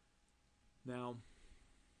 Now,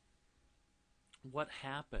 what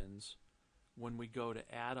happens when we go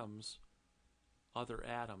to atoms, other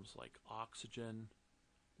atoms like oxygen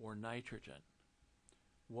or nitrogen?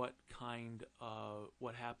 What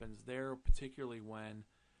happens there, particularly when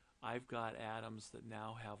I've got atoms that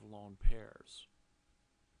now have lone pairs.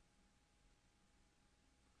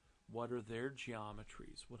 What are their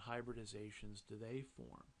geometries? What hybridizations do they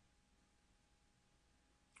form?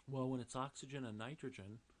 Well, when it's oxygen and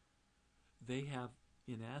nitrogen, they have,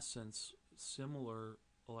 in essence, similar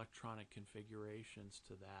electronic configurations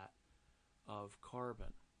to that of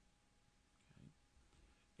carbon.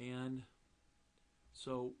 Okay? And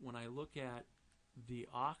so when I look at the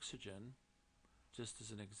oxygen, just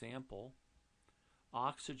as an example,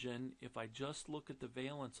 oxygen, if I just look at the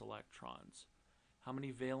valence electrons, how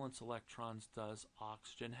many valence electrons does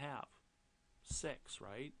oxygen have? 6,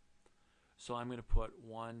 right? So I'm going to put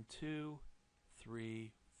 1, 2,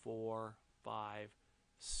 3, 4, 5,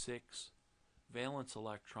 6 valence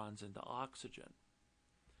electrons into oxygen.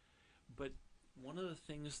 But one of the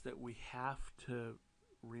things that we have to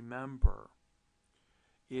remember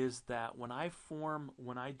is that when I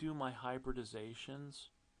do my hybridizations,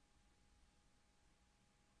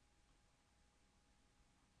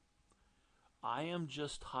 I am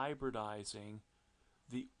just hybridizing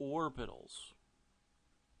the orbitals.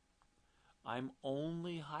 I'm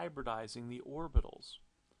only hybridizing the orbitals.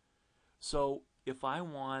 So if I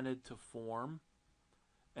wanted to form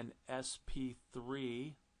an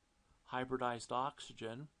sp3 hybridized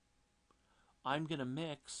oxygen, I'm going to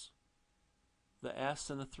mix the S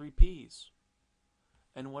and the 3 P's.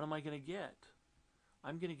 And what am I going to get?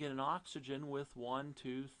 I'm going to get an oxygen with 1,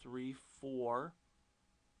 2, 3, 4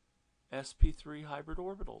 sp3 hybrid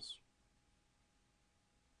orbitals.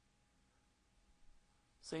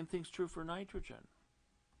 Same thing's true for nitrogen.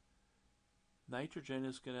 Nitrogen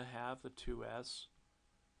is going to have the 2s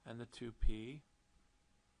and the 2p.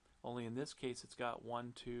 Only in this case it's got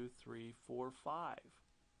 1, 2, 3, 4, 5.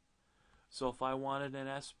 So if I wanted an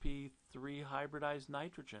sp3 hybridized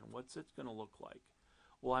nitrogen, what's it going to look like?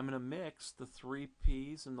 Well, I'm going to mix the 3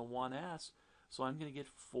 p's and the 1s, so I'm going to get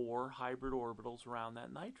 4 hybrid orbitals around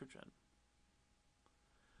that nitrogen.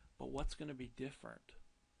 But what's going to be different?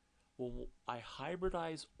 Well, I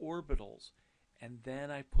hybridize orbitals, and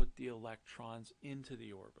then I put the electrons into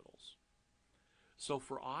the orbitals. So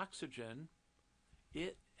for oxygen,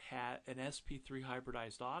 it had an sp3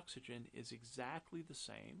 hybridized oxygen is exactly the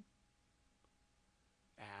same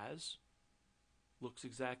as, looks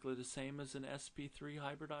exactly the same as an sp3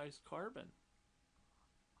 hybridized carbon.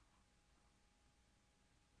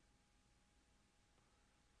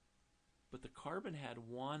 But the carbon had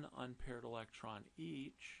 1 unpaired electron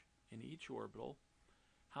each in each orbital.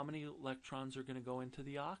 How many electrons are going to go into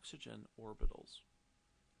the oxygen orbitals?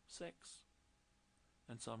 6.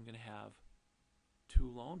 And so I'm going to have 2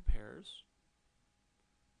 lone pairs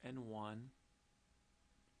and 1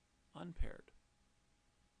 unpaired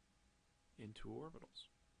in 2 orbitals.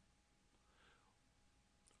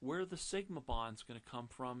 Where are the sigma bonds going to come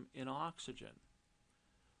from in oxygen?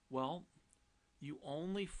 Well, you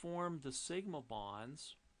only form the sigma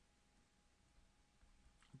bonds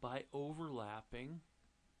by overlapping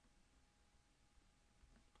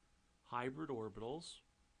hybrid orbitals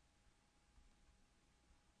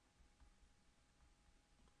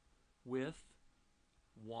with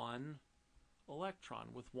 1 electron,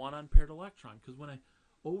 with 1 unpaired electron. Because when I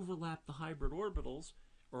overlap the hybrid orbitals,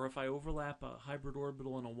 or if I overlap a hybrid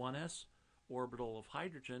orbital and a 1s orbital of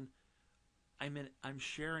hydrogen, I'm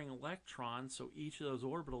sharing electrons, so each of those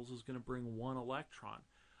orbitals is going to bring 1 electron.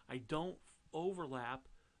 I don't overlap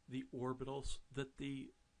the orbitals that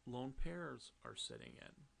the lone pairs are sitting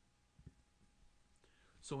in.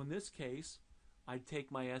 So in this case, I'd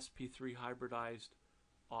take my sp3 hybridized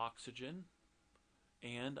oxygen,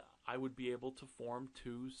 and I would be able to form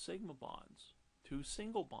 2 sigma bonds, 2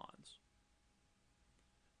 single bonds.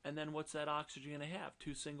 And then what's that oxygen going to have?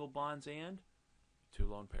 2 single bonds and 2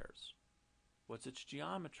 lone pairs. What's its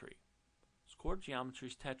geometry? Its core geometry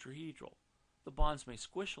is tetrahedral. The bonds may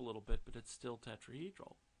squish a little bit, but it's still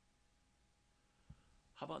tetrahedral.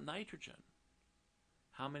 How about nitrogen?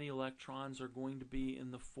 How many electrons are going to be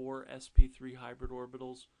in the 4 sp3 hybrid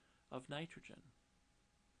orbitals of nitrogen?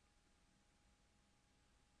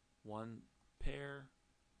 1 pair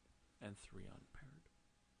and 3 unpaired.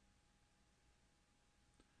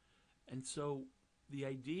 And so the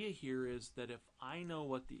idea here is that if I know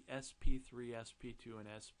what the sp3, sp2, and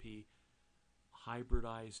sp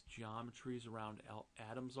hybridized geometries around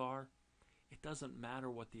atoms are, it doesn't matter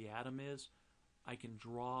what the atom is. I can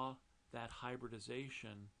draw that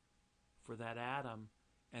hybridization for that atom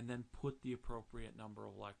and then put the appropriate number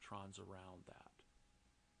of electrons around that.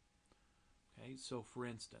 Okay, so for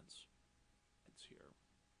instance, it's here.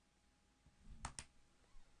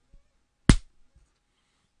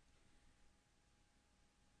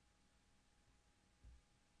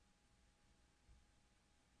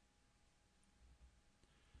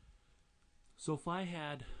 So if I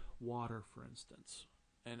had water, for instance,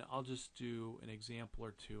 and I'll just do an example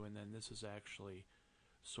or two, and then this is actually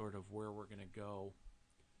sort of where we're going to go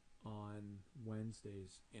on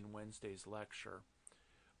Wednesday's lecture.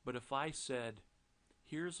 But if I said,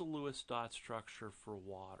 here's a Lewis dot structure for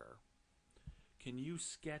water, can you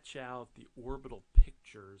sketch out the orbital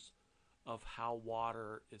pictures of how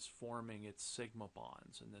water is forming its sigma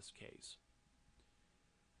bonds in this case?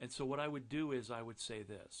 And so what I would do is I would say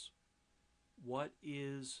this: what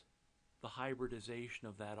is the hybridization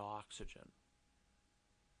of that oxygen?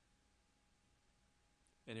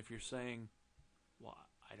 And if you're saying, well,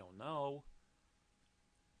 I don't know,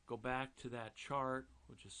 go back to that chart,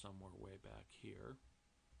 which is somewhere way back here,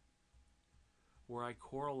 where I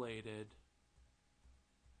correlated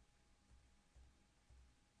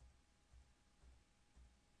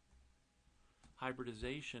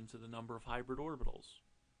hybridization to the number of hybrid orbitals,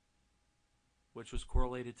 which was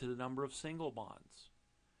correlated to the number of single bonds,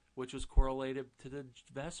 which was correlated to the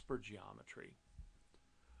Vesper geometry.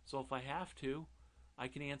 So if I have to, I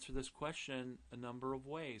can answer this question a number of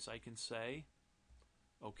ways. I can say,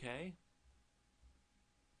 okay,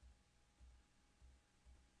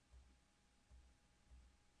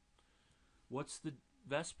 what's the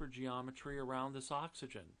Vesper geometry around this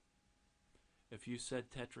oxygen? If you said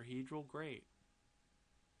tetrahedral, great.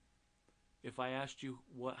 If I asked you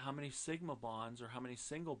how many sigma bonds or how many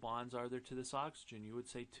single bonds are there to this oxygen, you would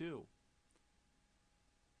say 2.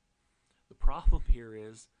 The problem here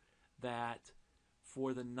is that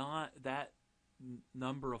for the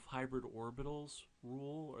number of hybrid orbitals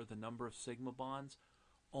rule, or the number of sigma bonds,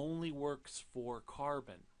 only works for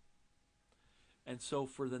carbon. And so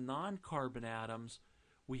for the non-carbon atoms,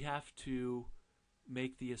 we have to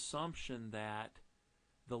make the assumption that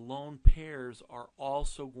the lone pairs are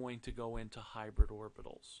also going to go into hybrid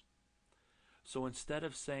orbitals. So instead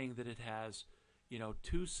of saying that it has,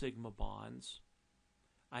 2 sigma bonds,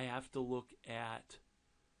 I have to look at,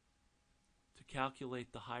 to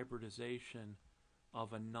calculate the hybridization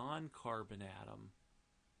of a non-carbon atom,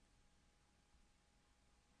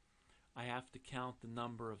 I have to count the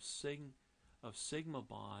number of sigma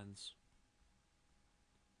bonds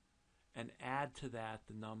and add to that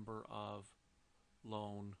the number of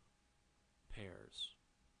lone pairs.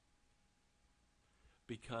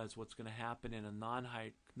 Because what's going to happen in a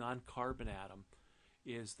non-carbon atom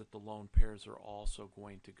is that the lone pairs are also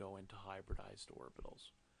going to go into hybridized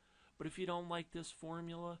orbitals. But if you don't like this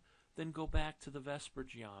formula, then go back to the Vesper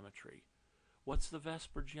geometry. What's the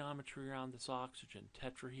Vesper geometry around this oxygen?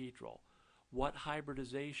 Tetrahedral. What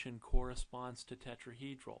hybridization corresponds to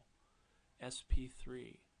tetrahedral?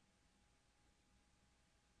 sp3.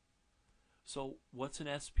 So what's an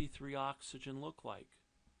sp3 oxygen look like?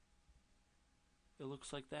 It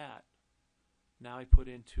looks like that. Now I put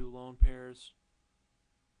in 2 lone pairs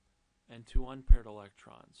and 2 unpaired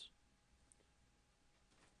electrons.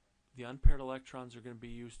 The unpaired electrons are going to be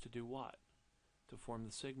used to do what? To form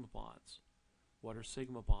the sigma bonds. What are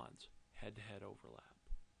sigma bonds? Head-to-head overlap.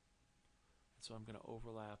 And so I'm going to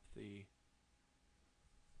overlap the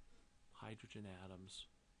hydrogen atoms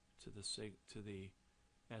to the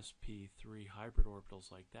sp3 hybrid orbitals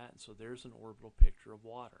like that. And so there's an orbital picture of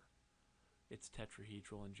water. It's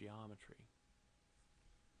tetrahedral in geometry.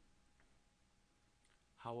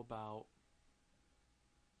 How about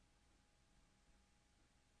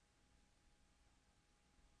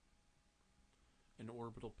an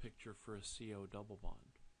orbital picture for a CO double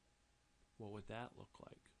bond? What would that look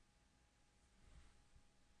like?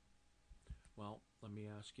 Well, let me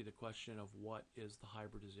ask you the question of what is the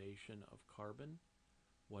hybridization of carbon?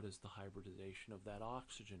 What is the hybridization of that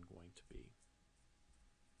oxygen going to be?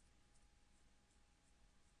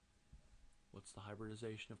 What's the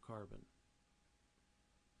hybridization of carbon?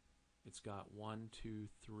 It's got 1, 2,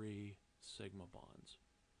 3 sigma bonds.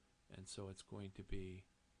 And so it's going to be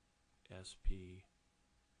sp2.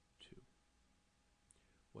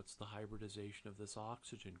 What's the hybridization of this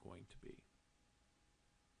oxygen going to be?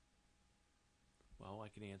 Well, I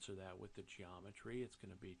can answer that with the geometry. It's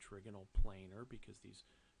going to be trigonal planar because these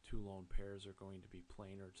 2 lone pairs are going to be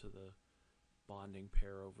planar to the bonding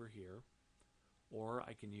pair over here. Or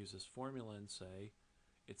I can use this formula and say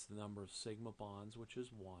it's the number of sigma bonds, which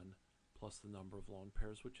is 1, plus the number of lone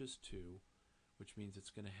pairs, which is 2, which means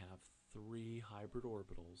it's going to have 3 hybrid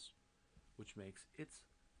orbitals, which makes its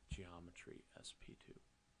geometry sp2.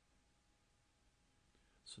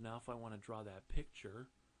 So now if I want to draw that picture,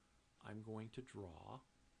 I'm going to draw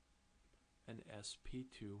an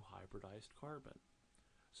sp2 hybridized carbon.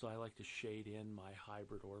 So I like to shade in my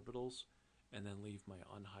hybrid orbitals and then leave my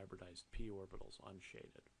unhybridized p orbitals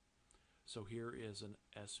unshaded. So here is an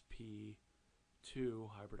sp2 2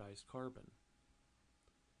 hybridized carbon.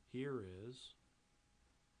 Here is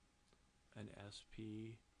an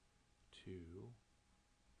sp2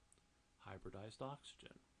 hybridized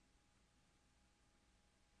oxygen.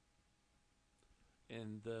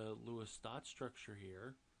 In the Lewis dot structure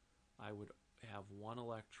here, I would have 1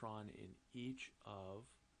 electron in each of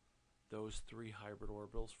those 3 hybrid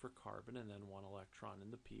orbitals for carbon, and then 1 electron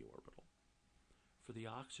in the p orbital. For the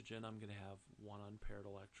oxygen, I'm going to have 1 unpaired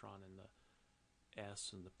electron in the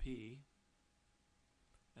s and the p,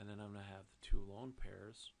 and then I'm going to have the 2 lone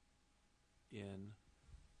pairs in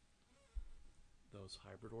those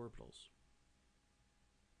hybrid orbitals.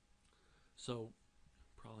 So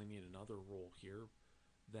probably need another rule here,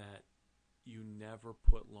 that you never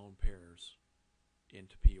put lone pairs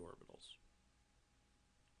into p orbitals.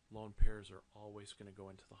 Lone pairs are always going to go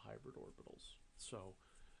into the hybrid orbitals. So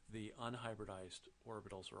the unhybridized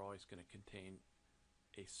orbitals are always going to contain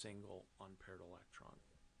a single unpaired electron.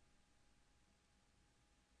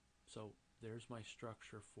 So there's my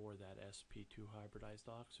structure for that sp2 hybridized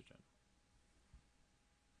oxygen.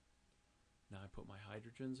 Now I put my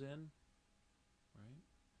hydrogens in, right?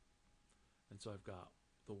 And so I've got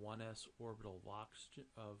the 1s orbital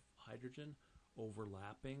of hydrogen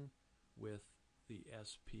overlapping with the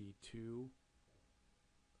sp2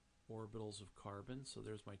 orbitals of carbon. So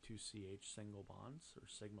there's my 2 CH single bonds, or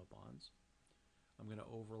sigma bonds. I'm going to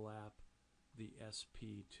overlap the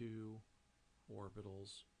sp2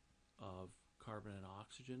 orbitals of carbon and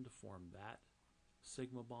oxygen to form that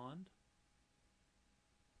sigma bond.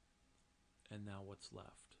 And now what's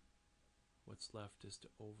left? What's left is to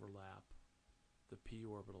overlap the p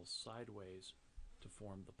orbitals sideways to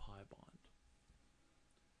form the pi bond.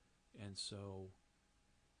 And so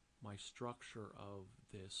my structure of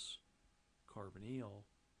this carbonyl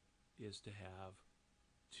is to have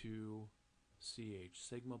 2 CH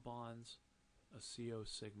sigma bonds, a CO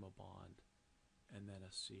sigma bond, and then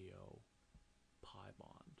a CO pi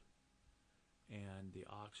bond. And the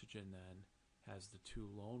oxygen then has the 2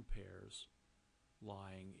 lone pairs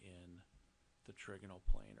lying in the trigonal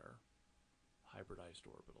planar hybridized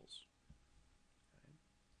orbitals. Okay.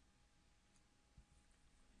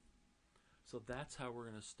 So that's how we're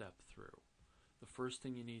going to step through. The first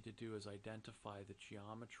thing you need to do is identify the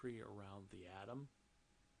geometry around the atom,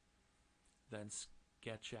 then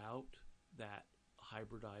sketch out that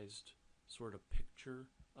hybridized sort of picture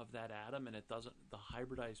of that atom, and the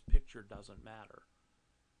hybridized picture doesn't matter.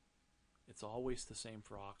 It's always the same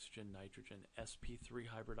for oxygen, nitrogen. sp3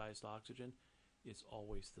 hybridized oxygen is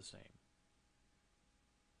always the same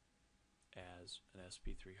as an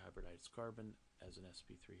sp3 hybridized carbon, as an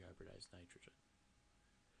sp3 hybridized nitrogen.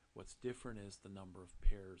 What's different is the number of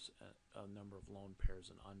pairs, number of lone pairs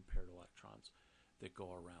and unpaired electrons that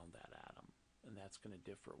go around that atom. And that's going to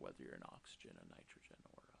differ whether you're an oxygen, a nitrogen,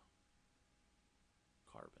 or a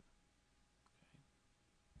carbon. Okay.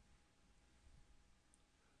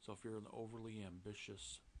 So if you're an overly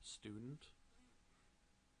ambitious student,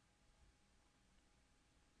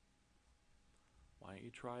 why don't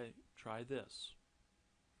you try this?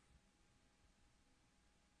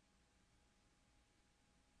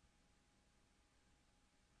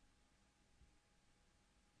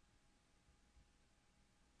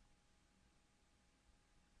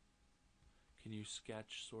 Can you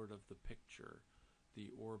sketch sort of the picture,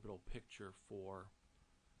 the orbital picture for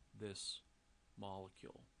this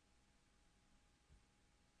molecule,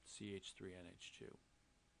 CH3NH2?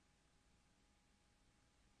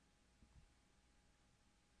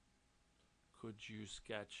 Could you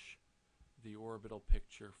sketch the orbital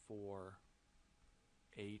picture for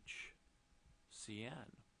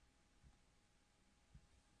HCN?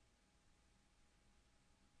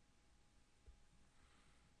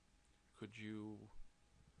 Could you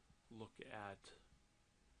look at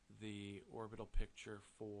the orbital picture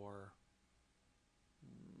for,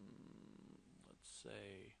 let's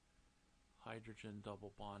say, hydrogen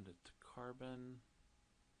double bonded to carbon,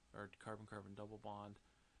 or carbon-carbon double bond,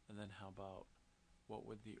 and then how about, what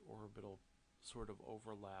would the orbital sort of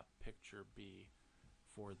overlap picture be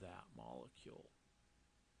for that molecule?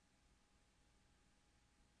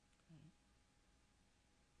 Okay.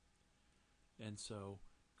 And so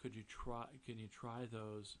can you try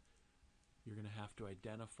those? You're going to have to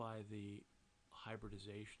identify the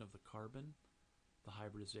hybridization of the carbon, the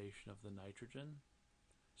hybridization of the nitrogen,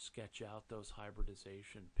 sketch out those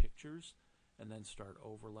hybridization pictures, and then start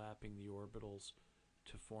overlapping the orbitals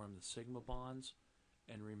to form the sigma bonds.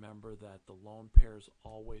 And remember that the lone pairs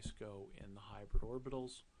always go in the hybrid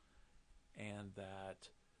orbitals, and that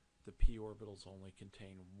the p orbitals only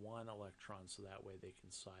contain 1 electron, so that way they can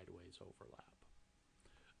sideways overlap.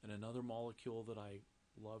 And another molecule that I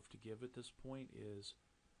love to give at this point is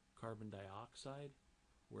carbon dioxide,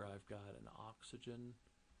 where I've got an oxygen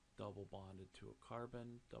double bonded to a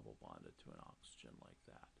carbon, double bonded to an oxygen like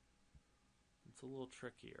that. It's a little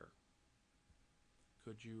trickier.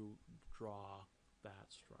 Could you draw that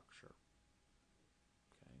structure?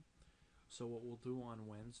 Okay. So what we'll do on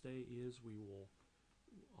Wednesday is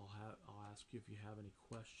I'll ask you if you have any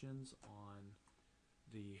questions on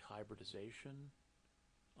the hybridization,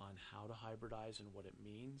 on how to hybridize and what it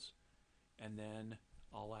means, and then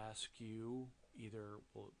I'll ask you, either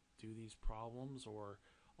we'll do these problems, or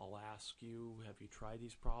I'll ask you, have you tried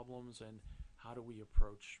these problems, and how do we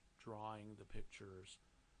approach drawing the pictures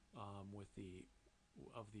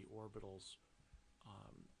of the orbitals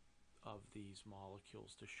of these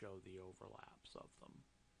molecules to show the overlaps of them,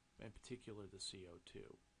 in particular the CO2.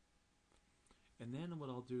 And then what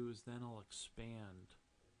I'll do is then I'll expand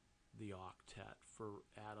the octet for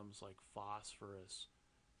atoms like phosphorus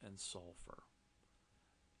and sulfur.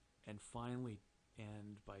 And finally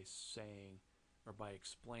end by saying, or by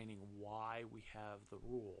explaining, why we have the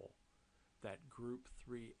rule that group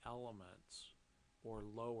 3 elements or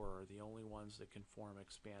lower are the only ones that can form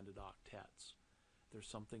expanded octets. There's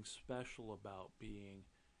something special about being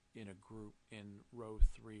in a group in row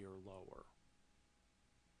 3 or lower.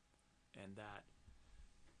 And that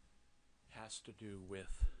has to do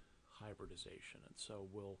with hybridization. And so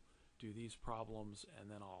we'll do these problems, and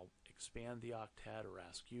then I'll expand the octet, or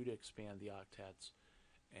ask you to expand the octets,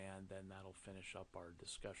 and then that'll finish up our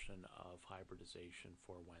discussion of hybridization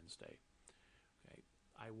for Wednesday. Okay.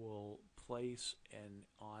 I will place an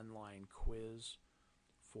online quiz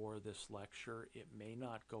for this lecture. It may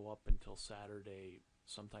not go up until Saturday,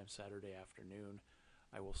 sometime Saturday afternoon.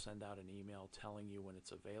 I will send out an email telling you when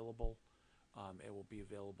it's available. It will be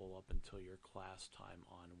available up until your class time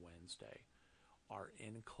on Wednesday. Our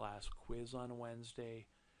in-class quiz on Wednesday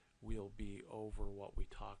will be over what we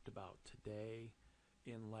talked about today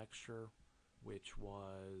in lecture, which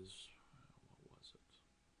was, what was it?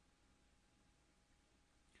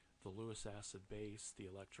 The Lewis acid base, the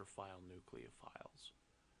electrophile nucleophiles.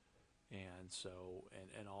 And so,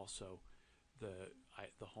 and also the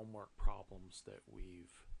homework problems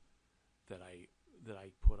that I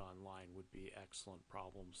put online would be excellent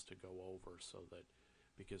problems to go over, so that,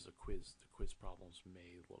 because the quiz problems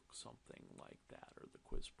may look something like that, or the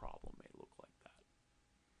quiz problem may look like that.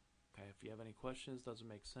 Okay, if you have any questions, doesn't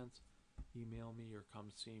make sense, email me or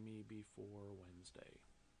come see me before Wednesday.